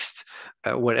context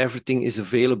where everything is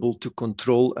available to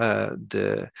control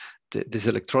this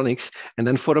electronics. And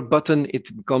then for a button,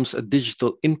 it becomes a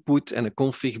digital input and a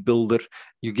config builder.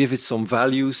 You give it some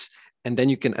values, and then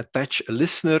you can attach a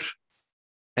listener,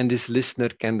 and this listener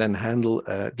can then handle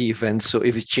the events. So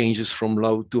if it changes from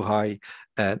low to high,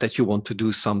 that you want to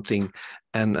do something,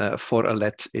 and for a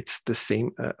LED, it's the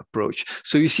same approach.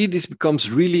 So you see, this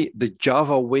becomes really the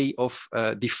Java way of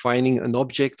defining an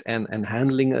object and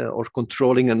handling or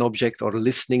controlling an object, or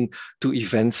listening to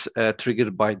events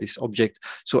triggered by this object.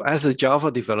 So as a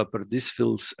Java developer, this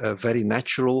feels very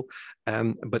natural,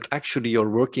 but actually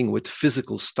you're working with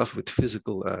physical stuff, with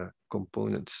physical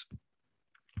components.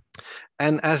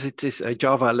 And as it is a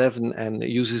Java 11 and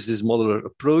uses this modular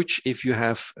approach, if you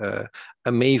have a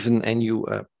Maven and you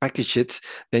package it,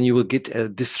 then you will get a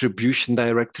distribution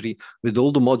directory with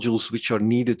all the modules which are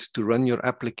needed to run your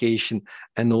application,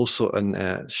 and also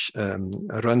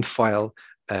a run file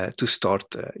to start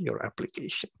your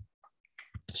application.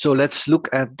 So let's look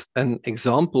at an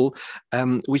example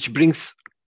which brings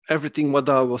everything what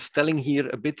I was telling here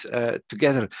a bit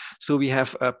together. So we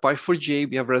have Py4j,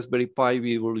 we have Raspberry Pi,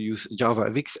 we will use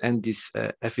JavaFX and this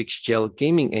FXGL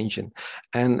gaming engine.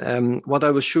 And what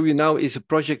I will show you now is a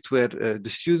project where the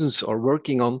students are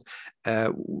working on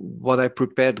what I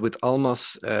prepared with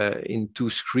Almas in 2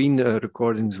 screen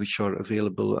recordings, which are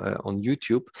available on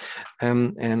YouTube.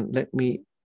 And let me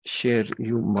share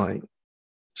you my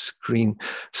screen.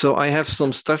 So I have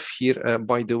some stuff here,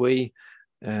 by the way.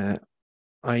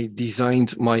 I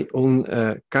designed my own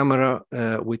camera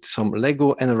with some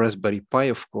Lego and a Raspberry Pi,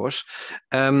 of course.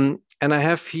 And I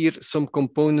have here some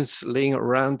components laying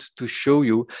around to show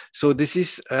you. So this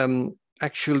is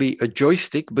actually a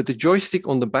joystick, but the joystick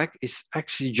on the back is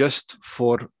actually just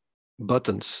for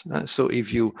buttons. So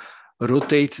if you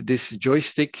rotate this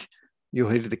joystick, you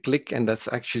hear the click, and that's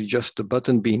actually just the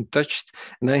button being touched.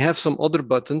 And I have some other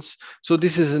buttons. So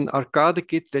this is an arcade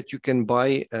kit that you can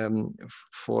buy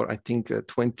for, I think,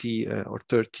 20 or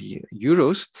 30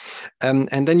 euros.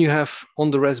 And then you have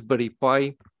on the Raspberry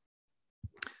Pi,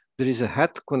 there is a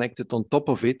hat connected on top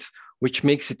of it, which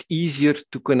makes it easier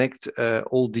to connect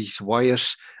all these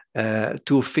wires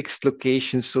to a fixed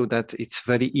location, so that it's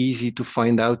very easy to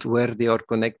find out where they are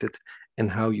connected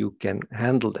and how you can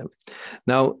handle them.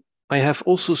 Now, I have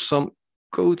also some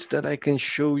code that I can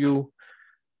show you,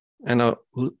 and I'll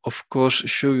of course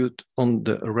show you on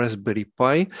the Raspberry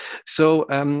Pi. So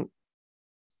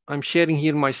I'm sharing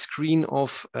here my screen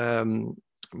of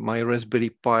my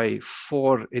Raspberry Pi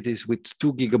 4. It is with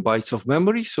 2 GB of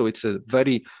memory, so it's a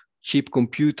very cheap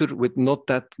computer with not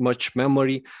that much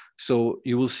memory. So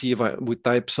you will see if I would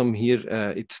type some here,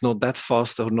 it's not that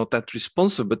fast or not that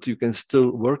responsive, but you can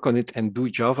still work on it and do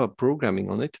Java programming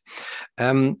on it.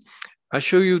 I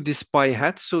show you this Pi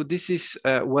hat. So this is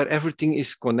where everything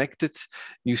is connected.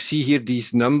 You see here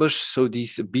these numbers, so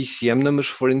these BCM numbers,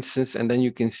 for instance, and then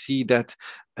you can see that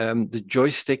the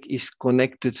joystick is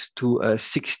connected to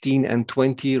 16 and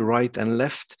 20, right and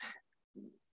left.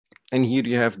 And here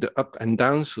you have the up and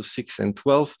down, so 6 and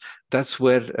 12. That's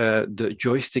where the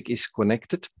joystick is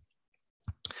connected.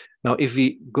 Now, if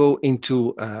we go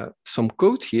into some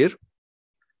code here,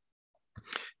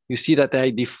 you see that I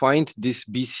defined these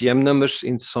BCM numbers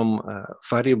in some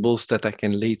variables that I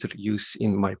can later use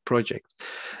in my project.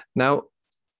 Now,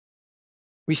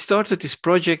 we started this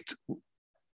project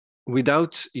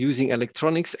without using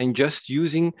electronics and just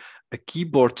using a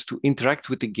keyboard to interact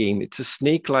with the game. It's a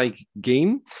snake-like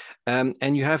game,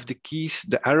 and you have the keys,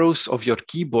 the arrows of your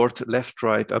keyboard, left,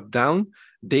 right, up, down.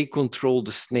 They control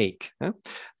the snake.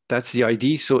 That's the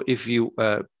idea. So if you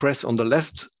press on the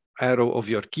left arrow of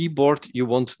your keyboard, you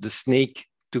want the snake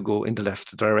to go in the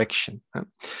left direction.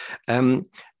 And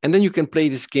then you can play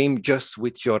this game just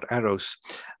with your arrows.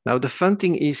 Now, the fun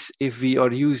thing is, if we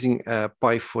are using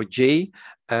Py4j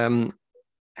and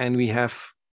we have,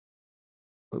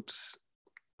 oops,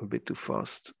 a bit too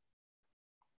fast.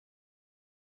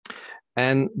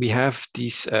 And we have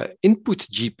these input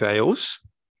GPIOs.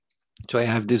 So I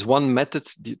have this one method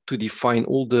to define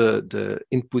all the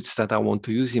inputs that I want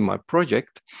to use in my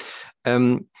project,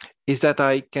 is that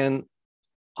I can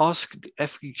ask the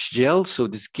FXGL, so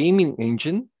this gaming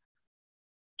engine,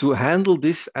 to handle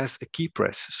this as a key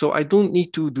press. So I don't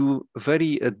need to do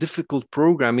very difficult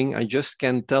programming. I just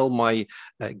can tell my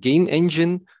game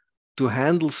engine to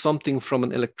handle something from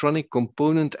an electronic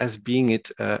component as being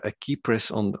it a key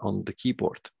press on the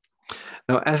keyboard.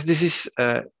 Now, as this is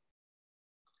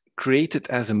created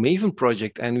as a Maven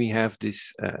project and we have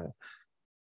this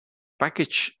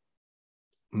package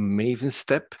Maven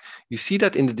step, you see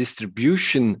that in the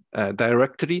distribution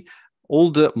directory, all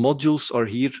the modules are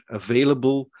here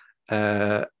available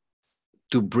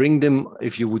to bring them,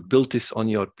 if you would build this on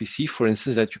your PC, for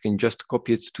instance, that you can just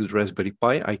copy it to the Raspberry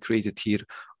Pi. I created here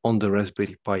on the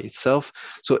Raspberry Pi itself.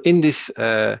 So in this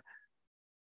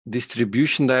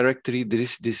distribution directory, there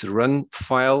is this run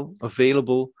file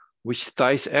available, which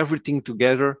ties everything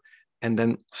together and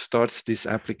then starts this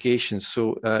application.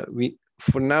 So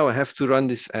for now, I have to run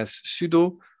this as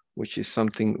sudo, which is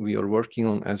something we are working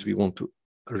on, as we want to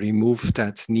remove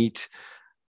that need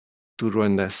to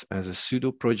run this as a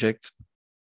sudo project.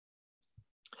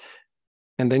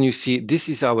 And then you see this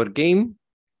is our game.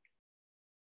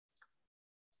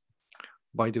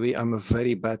 By the way, I'm a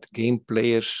very bad game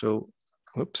player, so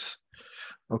oops.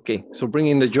 Okay, so bring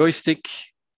in the joystick.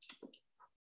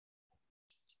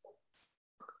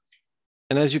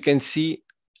 And as you can see,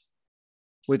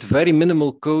 with very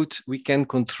minimal code, we can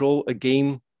control a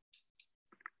game.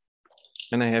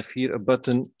 And I have here a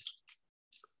button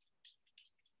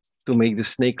to make the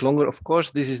snake longer. Of course,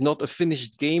 this is not a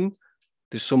finished game.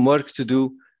 There's some work to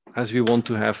do as we want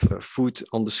to have food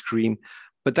on the screen.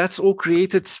 But that's all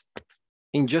created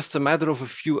in just a matter of a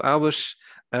few hours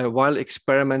while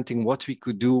experimenting what we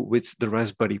could do with the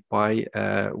Raspberry Pi,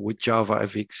 with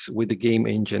JavaFX, with the game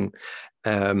engine,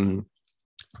 and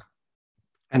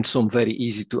some very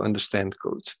easy to understand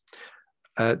code.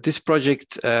 This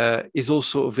project is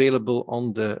also available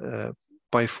on the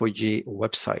Foojay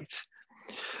website.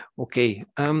 Okay,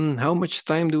 how much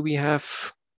time do we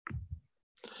have?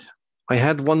 I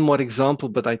had one more example,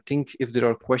 but I think if there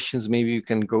are questions, maybe you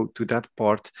can go to that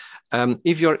part.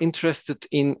 If you're interested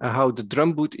in how the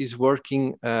drum boot is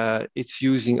working, it's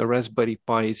using a Raspberry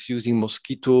Pi, it's using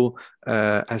Mosquito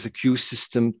as a queue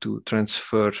system to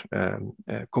transfer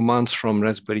commands from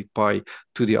Raspberry Pi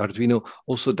to the Arduino.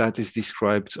 Also, that is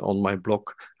described on my blog,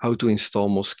 how to install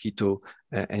Mosquito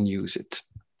and use it.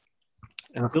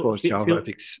 And of course,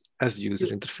 JavaFX as the user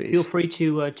interface. Feel free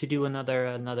to do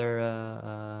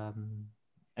another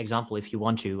example if you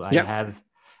want to.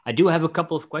 I do have a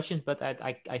couple of questions, but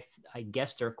I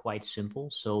guess they're quite simple.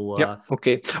 So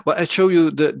okay. Well, I'll show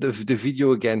you the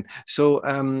video again. So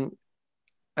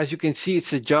as you can see,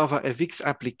 it's a JavaFX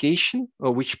application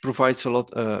which provides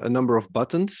a number of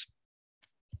buttons.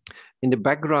 In the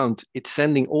background, it's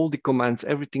sending all the commands.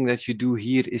 Everything that you do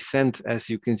here is sent.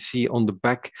 As you can see on the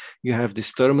back, you have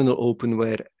this terminal open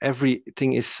where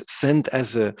everything is sent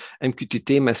as a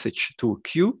MQTT message to a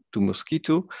queue, to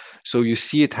Mosquito. So you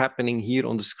see it happening here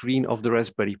on the screen of the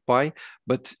Raspberry Pi.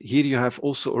 But here you have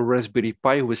also a Raspberry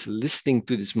Pi who is listening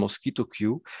to this Mosquito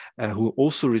queue, who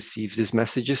also receives these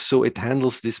messages. So it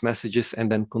handles these messages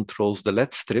and then controls the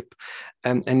LED strip.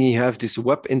 And you have this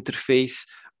web interface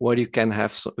where you can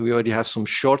have, we already have some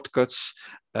shortcuts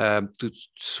to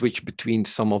switch between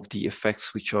some of the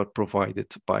effects which are provided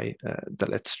by the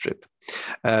LED strip.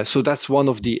 So that's one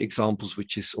of the examples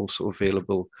which is also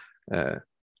available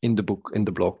in the book, in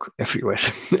the blog, everywhere.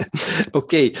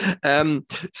 Okay,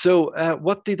 so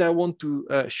what did I want to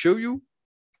show you?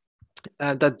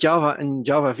 That Java and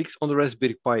JavaFX on the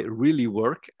Raspberry Pi really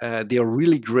work. They are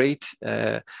really great.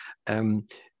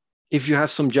 If you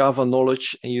have some Java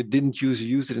knowledge and you didn't use a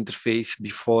user interface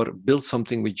before, build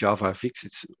something with JavaFX.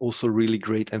 It's also really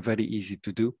great and very easy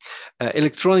to do.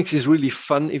 Electronics is really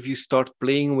fun if you start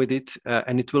playing with it,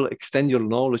 and it will extend your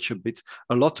knowledge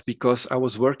a lot, because I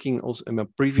was working also in my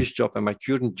previous job and my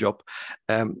current job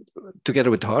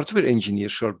together with hardware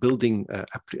engineers who are building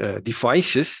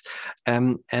devices.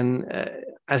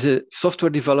 As a software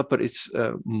developer, it's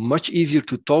much easier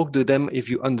to talk to them if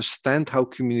you understand how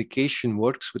communication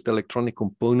works with electronic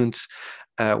components.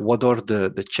 What are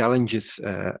the challenges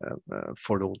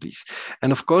for all these?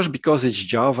 And of course, because it's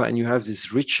Java and you have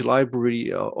this rich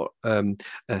library or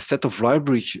set of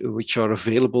libraries which are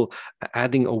available,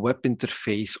 adding a web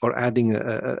interface or adding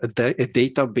a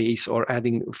database or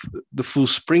adding the full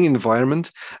Spring environment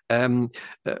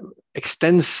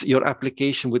extends your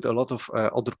application with a lot of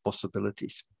other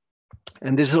possibilities.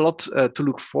 And there's a lot to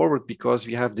look forward because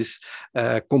we have this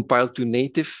compiled to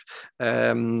native.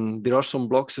 There are some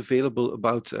blogs available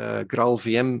about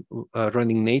GraalVM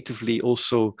running natively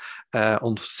also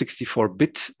on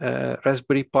 64-bit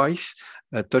Raspberry Pis.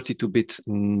 32-bit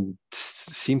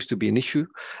seems to be an issue.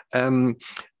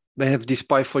 We have this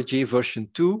Pi4J version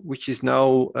 2, which is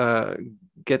now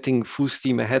getting full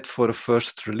steam ahead for a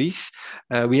first release.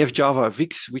 We have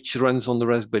JavaFX, which runs on the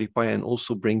Raspberry Pi and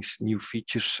also brings new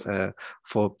features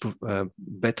for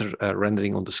better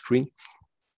rendering on the screen.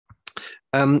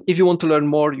 If you want to learn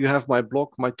more, you have my blog,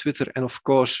 my Twitter, and of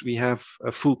course, we have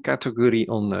a full category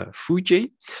on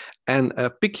Foojay. And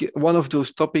pick one of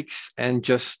those topics and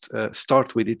just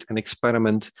start with it and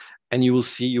experiment. And you will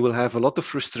see you will have a lot of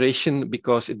frustration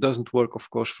because it doesn't work, of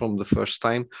course, from the first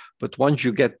time. But once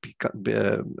you get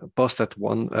past that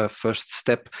one first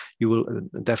step, you will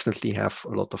definitely have a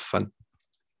lot of fun.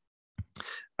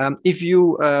 If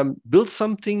you build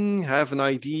something, have an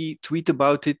idea, tweet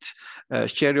about it,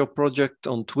 share your project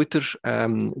on Twitter.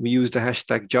 We use the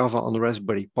hashtag Java on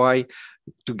Raspberry Pi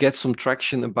to get some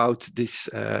traction about this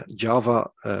Java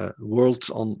world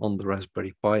on the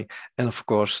Raspberry Pi. And of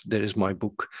course, there is my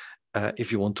book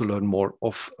if you want to learn more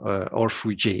of or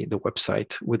Foojay, the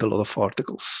website with a lot of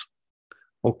articles.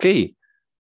 Okay,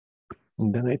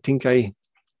 and then I think I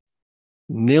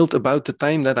nailed about the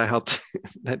time that I had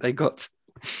that I got.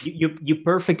 You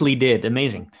perfectly did.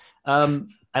 Amazing.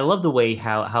 I love the way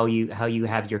how you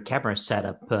have your camera set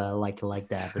up like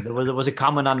that. There was a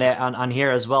comment on there on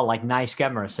here as well, like nice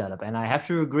camera setup, and I have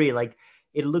to agree. Like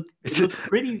it looked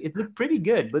pretty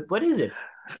good. But what is it?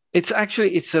 It's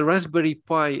a Raspberry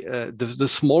Pi, the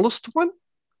smallest one.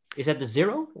 Is that the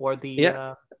Zero or the?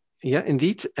 Yeah. Yeah,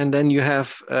 indeed. And then you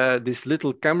have this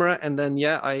little camera, and then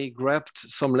I grabbed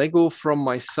some Lego from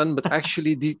my son. But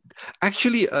actually,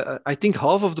 I think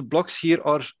half of the blocks here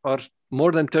are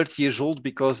more than 30 years old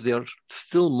because they are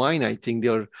still mine. I think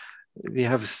they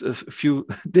have a few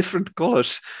different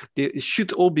colors. They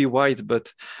should all be white,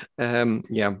 but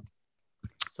yeah.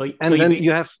 So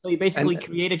you basically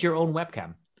created your own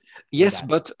webcam. Yes,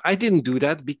 but I didn't do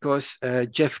that because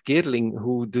Jeff Gerling,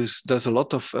 who does a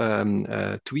lot of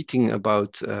tweeting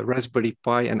about Raspberry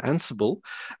Pi and Ansible,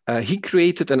 he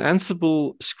created an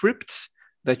Ansible script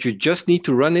that you just need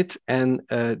to run it, and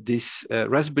this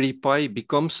Raspberry Pi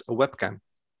becomes a webcam.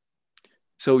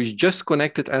 So you just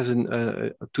connect it as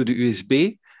to the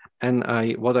USB, and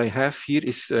what I have here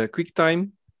is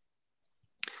QuickTime.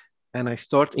 And I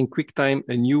start in QuickTime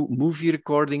a new movie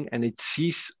recording, and it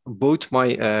sees both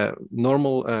my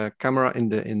normal camera in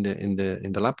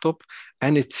the laptop,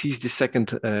 and it sees the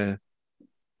second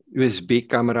USB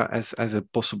camera as a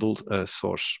possible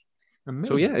source. Amazing.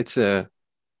 So yeah, it's a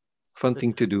fun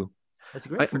thing to do. That's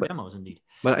great for demos, indeed.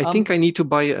 But I think I need to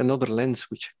buy another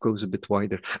lens which goes a bit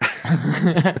wider.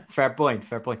 Fair point.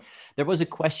 There was a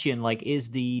question like,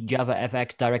 is the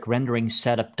JavaFX direct rendering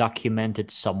setup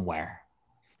documented somewhere?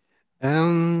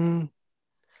 I'll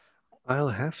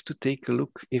have to take a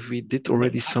look if we did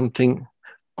already something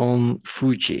on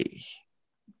Foojay.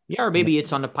 Yeah, or maybe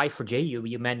it's on the Pi4J.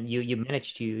 You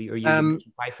managed to, or you mentioned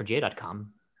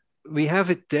Pi4J.com. We have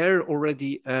it there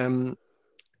already. If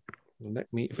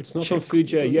it's not on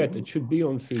Foojay yet, it should be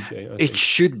on Foojay. It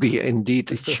should be,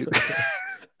 indeed. It should.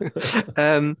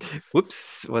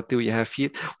 Whoops, what do we have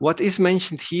here? What is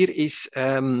mentioned here is,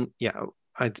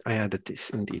 I added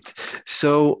this indeed.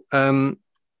 So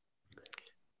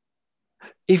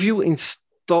if you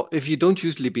don't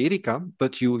use Liberica,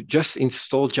 but you just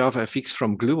install JavaFX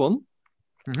from Gluon,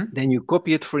 then you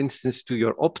copy it, for instance, to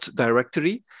your opt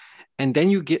directory, and then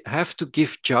you have to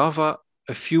give Java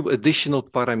a few additional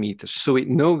parameters. So it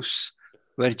knows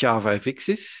where JavaFX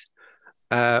is,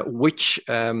 which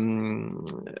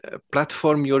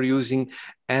platform you're using,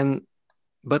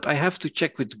 but I have to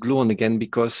check with Gluon again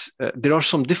because there are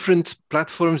some different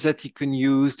platforms that you can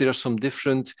use. There are some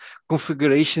different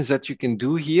configurations that you can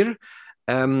do here.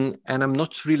 And I'm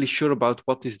not really sure about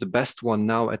what is the best one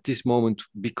now at this moment,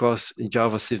 because in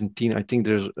Java 17, I think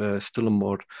there's still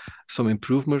some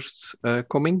improvements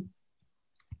coming.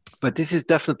 But this is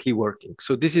definitely working.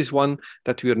 So this is one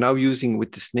that we are now using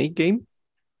with the Snake game.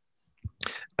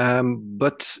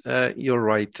 But you're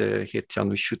right, Geert-Jan,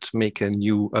 we should make a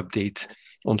new update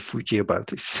on Foojay about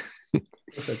this.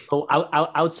 So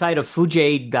outside of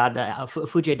Foojay.io,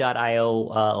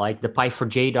 like the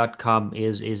Pi4J.com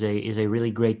is a really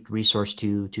great resource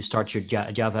to start your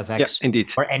JavaFX. Yeah, indeed.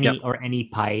 Or any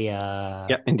Pi.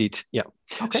 Yeah, indeed. Yeah.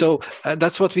 Okay. So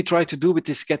that's what we try to do with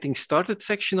this getting started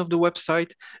section of the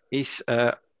website, is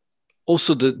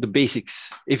also the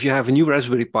basics. If you have a new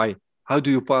Raspberry Pi, how do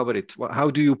you power it?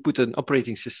 How do you put an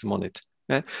operating system on it?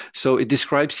 So it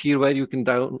describes here where you can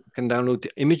download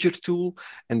the Imager tool,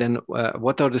 and then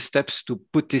what are the steps to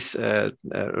put this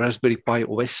Raspberry Pi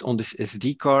OS on this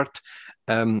SD card,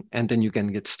 and then you can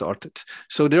get started.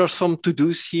 So there are some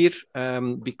to-dos here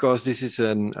because this is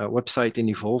a website in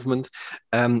evolvement.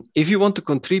 If you want to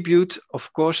contribute,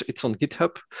 of course, it's on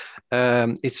GitHub.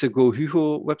 It's a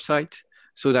GoHugo website.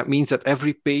 So that means that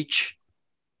every page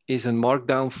is a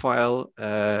markdown file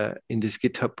in this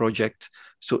GitHub project.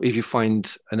 So if you find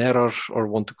an error or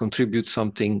want to contribute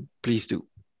something, please do.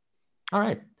 All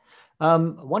right.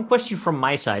 One question from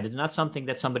my side, it's not something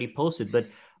that somebody posted, but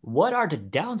what are the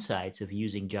downsides of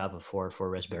using Java for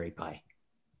Raspberry Pi?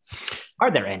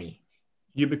 Are there any?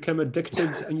 You become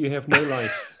addicted and you have no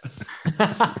life.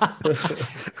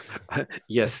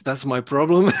 Yes, that's my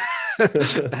problem.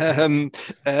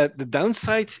 The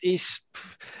downsides is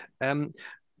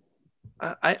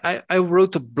I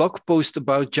wrote a blog post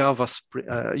about Java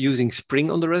using Spring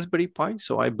on the Raspberry Pi.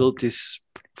 So I built this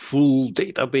full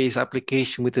database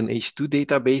application with an H2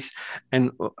 database.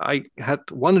 And I had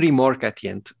one remark at the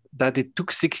end, that it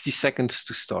took 60 seconds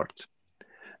to start.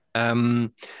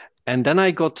 And then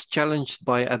I got challenged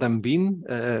by Adam Bean,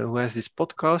 who has this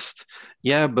podcast.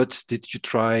 Yeah, but did you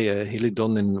try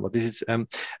Helidon and what is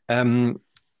it?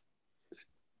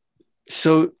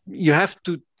 So you have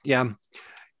to,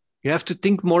 you have to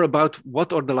think more about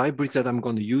what are the libraries that I'm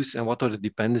going to use and what are the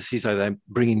dependencies that I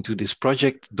bring into this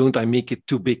project. Don't I make it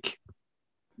too big?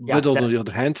 Yeah, but on the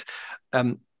other hand,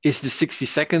 is the 60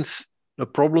 seconds a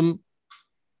problem?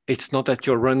 It's not that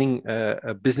you're running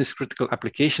a business critical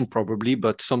application probably,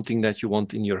 but something that you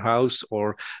want in your house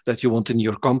or that you want in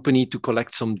your company to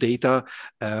collect some data.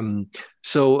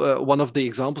 So one of the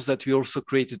examples that we also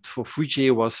created for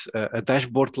Foojay was a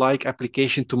dashboard-like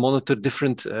application to monitor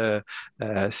different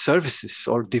services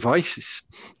or devices,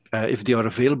 if they are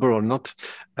available or not.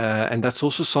 And that's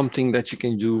also something that you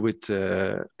can do with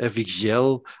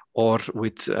FXGL or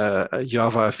with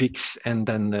JavaFX and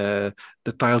then the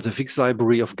tilesFX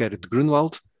library of Gerrit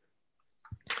Grunwald.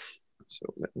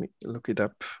 So let me look it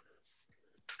up.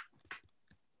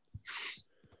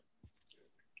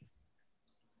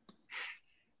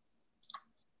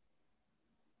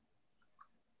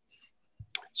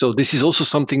 So this is also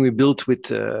something we built with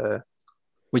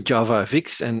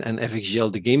JavaFX and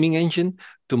FXGL, the gaming engine,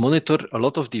 to monitor a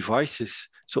lot of devices.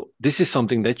 So this is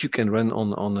something that you can run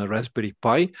on a Raspberry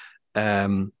Pi,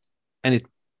 and it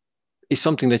is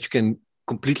something that you can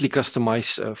completely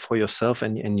customize for yourself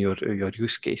and your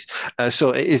use case.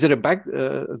 So is there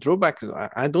a drawback?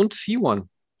 I don't see one.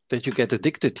 That you get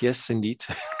addicted? Yes, indeed.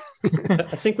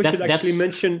 I think we should actually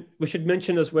mention. We should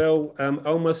mention as well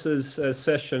Almas's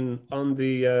session on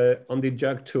the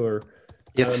JUG tour.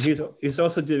 Yes, he's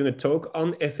also doing a talk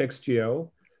on FXGL,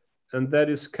 and that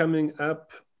is coming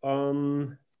up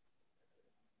on.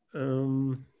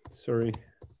 Sorry.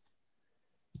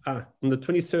 On the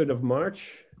 23rd of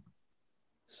March.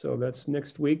 So that's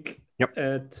next week. Yep.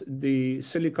 At the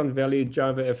Silicon Valley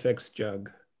JavaFX JUG.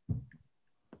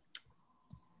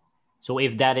 So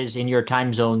if that is in your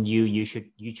time zone, you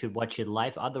should watch it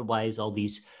live. Otherwise, all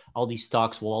these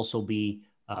talks will also be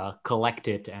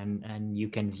collected and you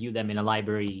can view them in a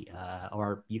library,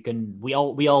 or you can we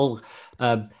all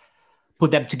put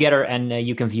them together and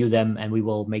you can view them, and we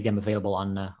will make them available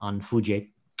on Foojay.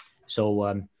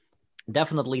 So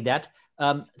definitely that.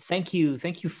 Thank you,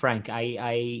 Frank.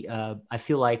 I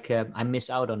feel like I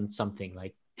miss out on something,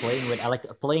 like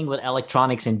playing with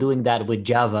electronics and doing that with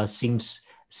Java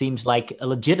seems like a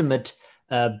legitimate,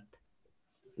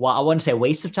 well, I wouldn't say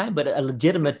waste of time, but a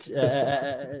legitimate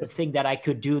thing that I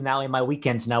could do now in my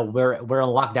weekends. Now we're on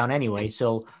lockdown anyway,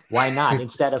 so why not?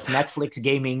 Instead of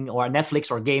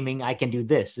Netflix or gaming, I can do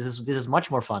this. This is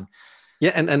much more fun.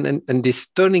 Yeah, and this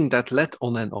turning that LED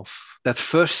on and off, that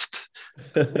first,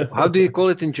 how do you call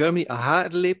it in Germany?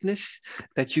 Aha-Erlebnis,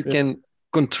 that you can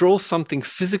control something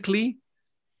physically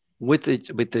with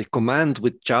the command,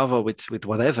 with Java, with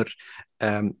whatever.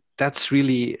 That's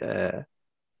really a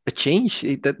change.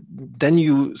 Then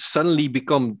you suddenly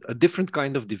become a different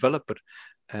kind of developer,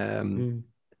 and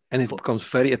it becomes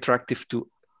very attractive to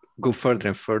go further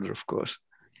and further, of course.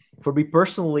 For me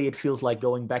personally, it feels like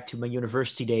going back to my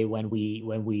university day when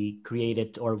we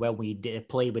created, or when we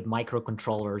play with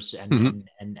microcontrollers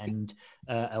and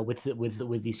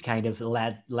with these kind of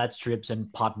LED strips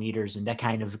and pot meters and that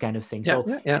kind of thing. So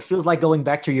it feels like going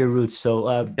back to your roots.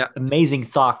 So amazing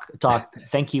talk.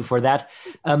 Thank you for that.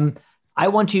 I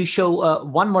want to show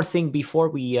one more thing before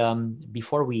we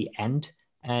end,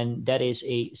 and that is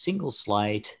a single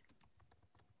slide.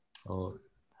 Oh,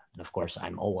 and of course,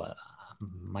 I'm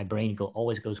my brain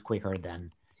always goes quicker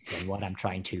than what I'm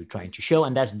trying to show,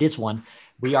 and that's this one.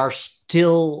 We are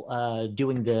still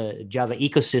doing the Java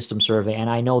ecosystem survey, and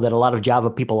I know that a lot of Java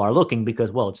people are looking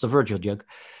because, well, it's the Virtual Jug.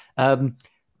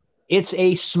 It's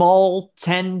a small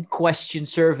 10-question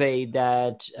survey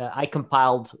that I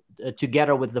compiled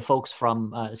together with the folks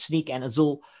from Sneak and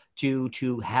Azul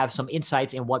to have some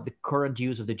insights in what the current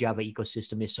use of the Java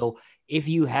ecosystem is. So if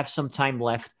you have some time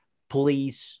left,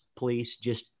 please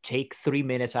just take 3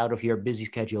 minutes out of your busy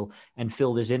schedule and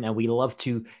fill this in. And we love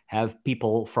to have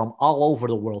people from all over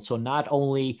the world. So not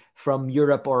only from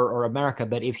Europe or America,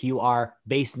 but if you are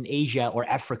based in Asia or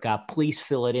Africa, please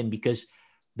fill it in, because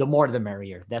the more the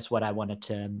merrier. That's what I wanted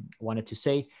to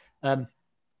say.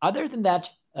 Other than that,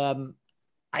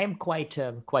 I am quite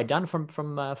done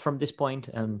from this point,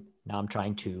 and now I'm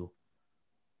trying to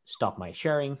stop my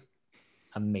sharing.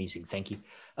 Amazing, thank you,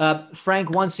 Frank.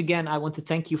 Once again, I want to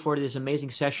thank you for this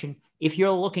amazing session. If you're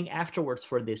looking afterwards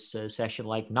for this session,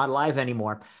 like not live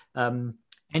anymore, and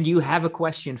you have a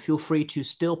question, feel free to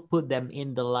still put them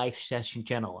in the live session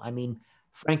channel. I mean,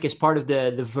 Frank is part of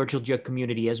the Virtual Jug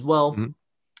community as well. Mm-hmm.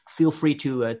 Feel free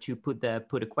to put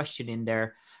a question in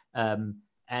there,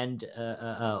 and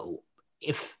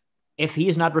if he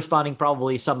is not responding,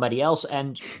 probably somebody else.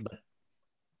 But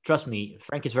trust me,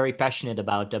 Frank is very passionate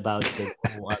about the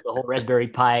whole Raspberry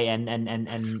Pi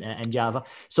and Java.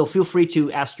 So feel free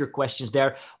to ask your questions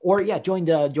there, or join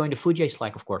the Foojay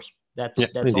Slack, of course. That's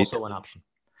indeed. Also an option.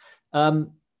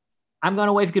 I'm going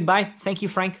to wave goodbye. Thank you,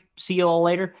 Frank. See you all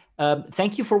later.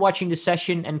 Thank you for watching the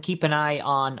session, and keep an eye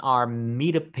on our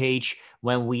meetup page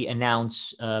when we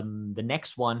announce the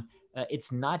next one.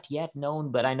 It's not yet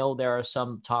known, but I know there are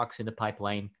some talks in the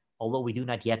pipeline, although we do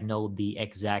not yet know the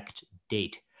exact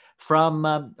date.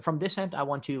 From this end, I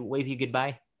want to wave you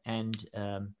goodbye, and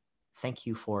thank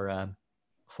you for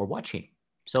watching.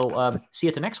 So see you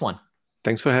at the next one.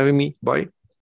 Thanks for having me. Bye.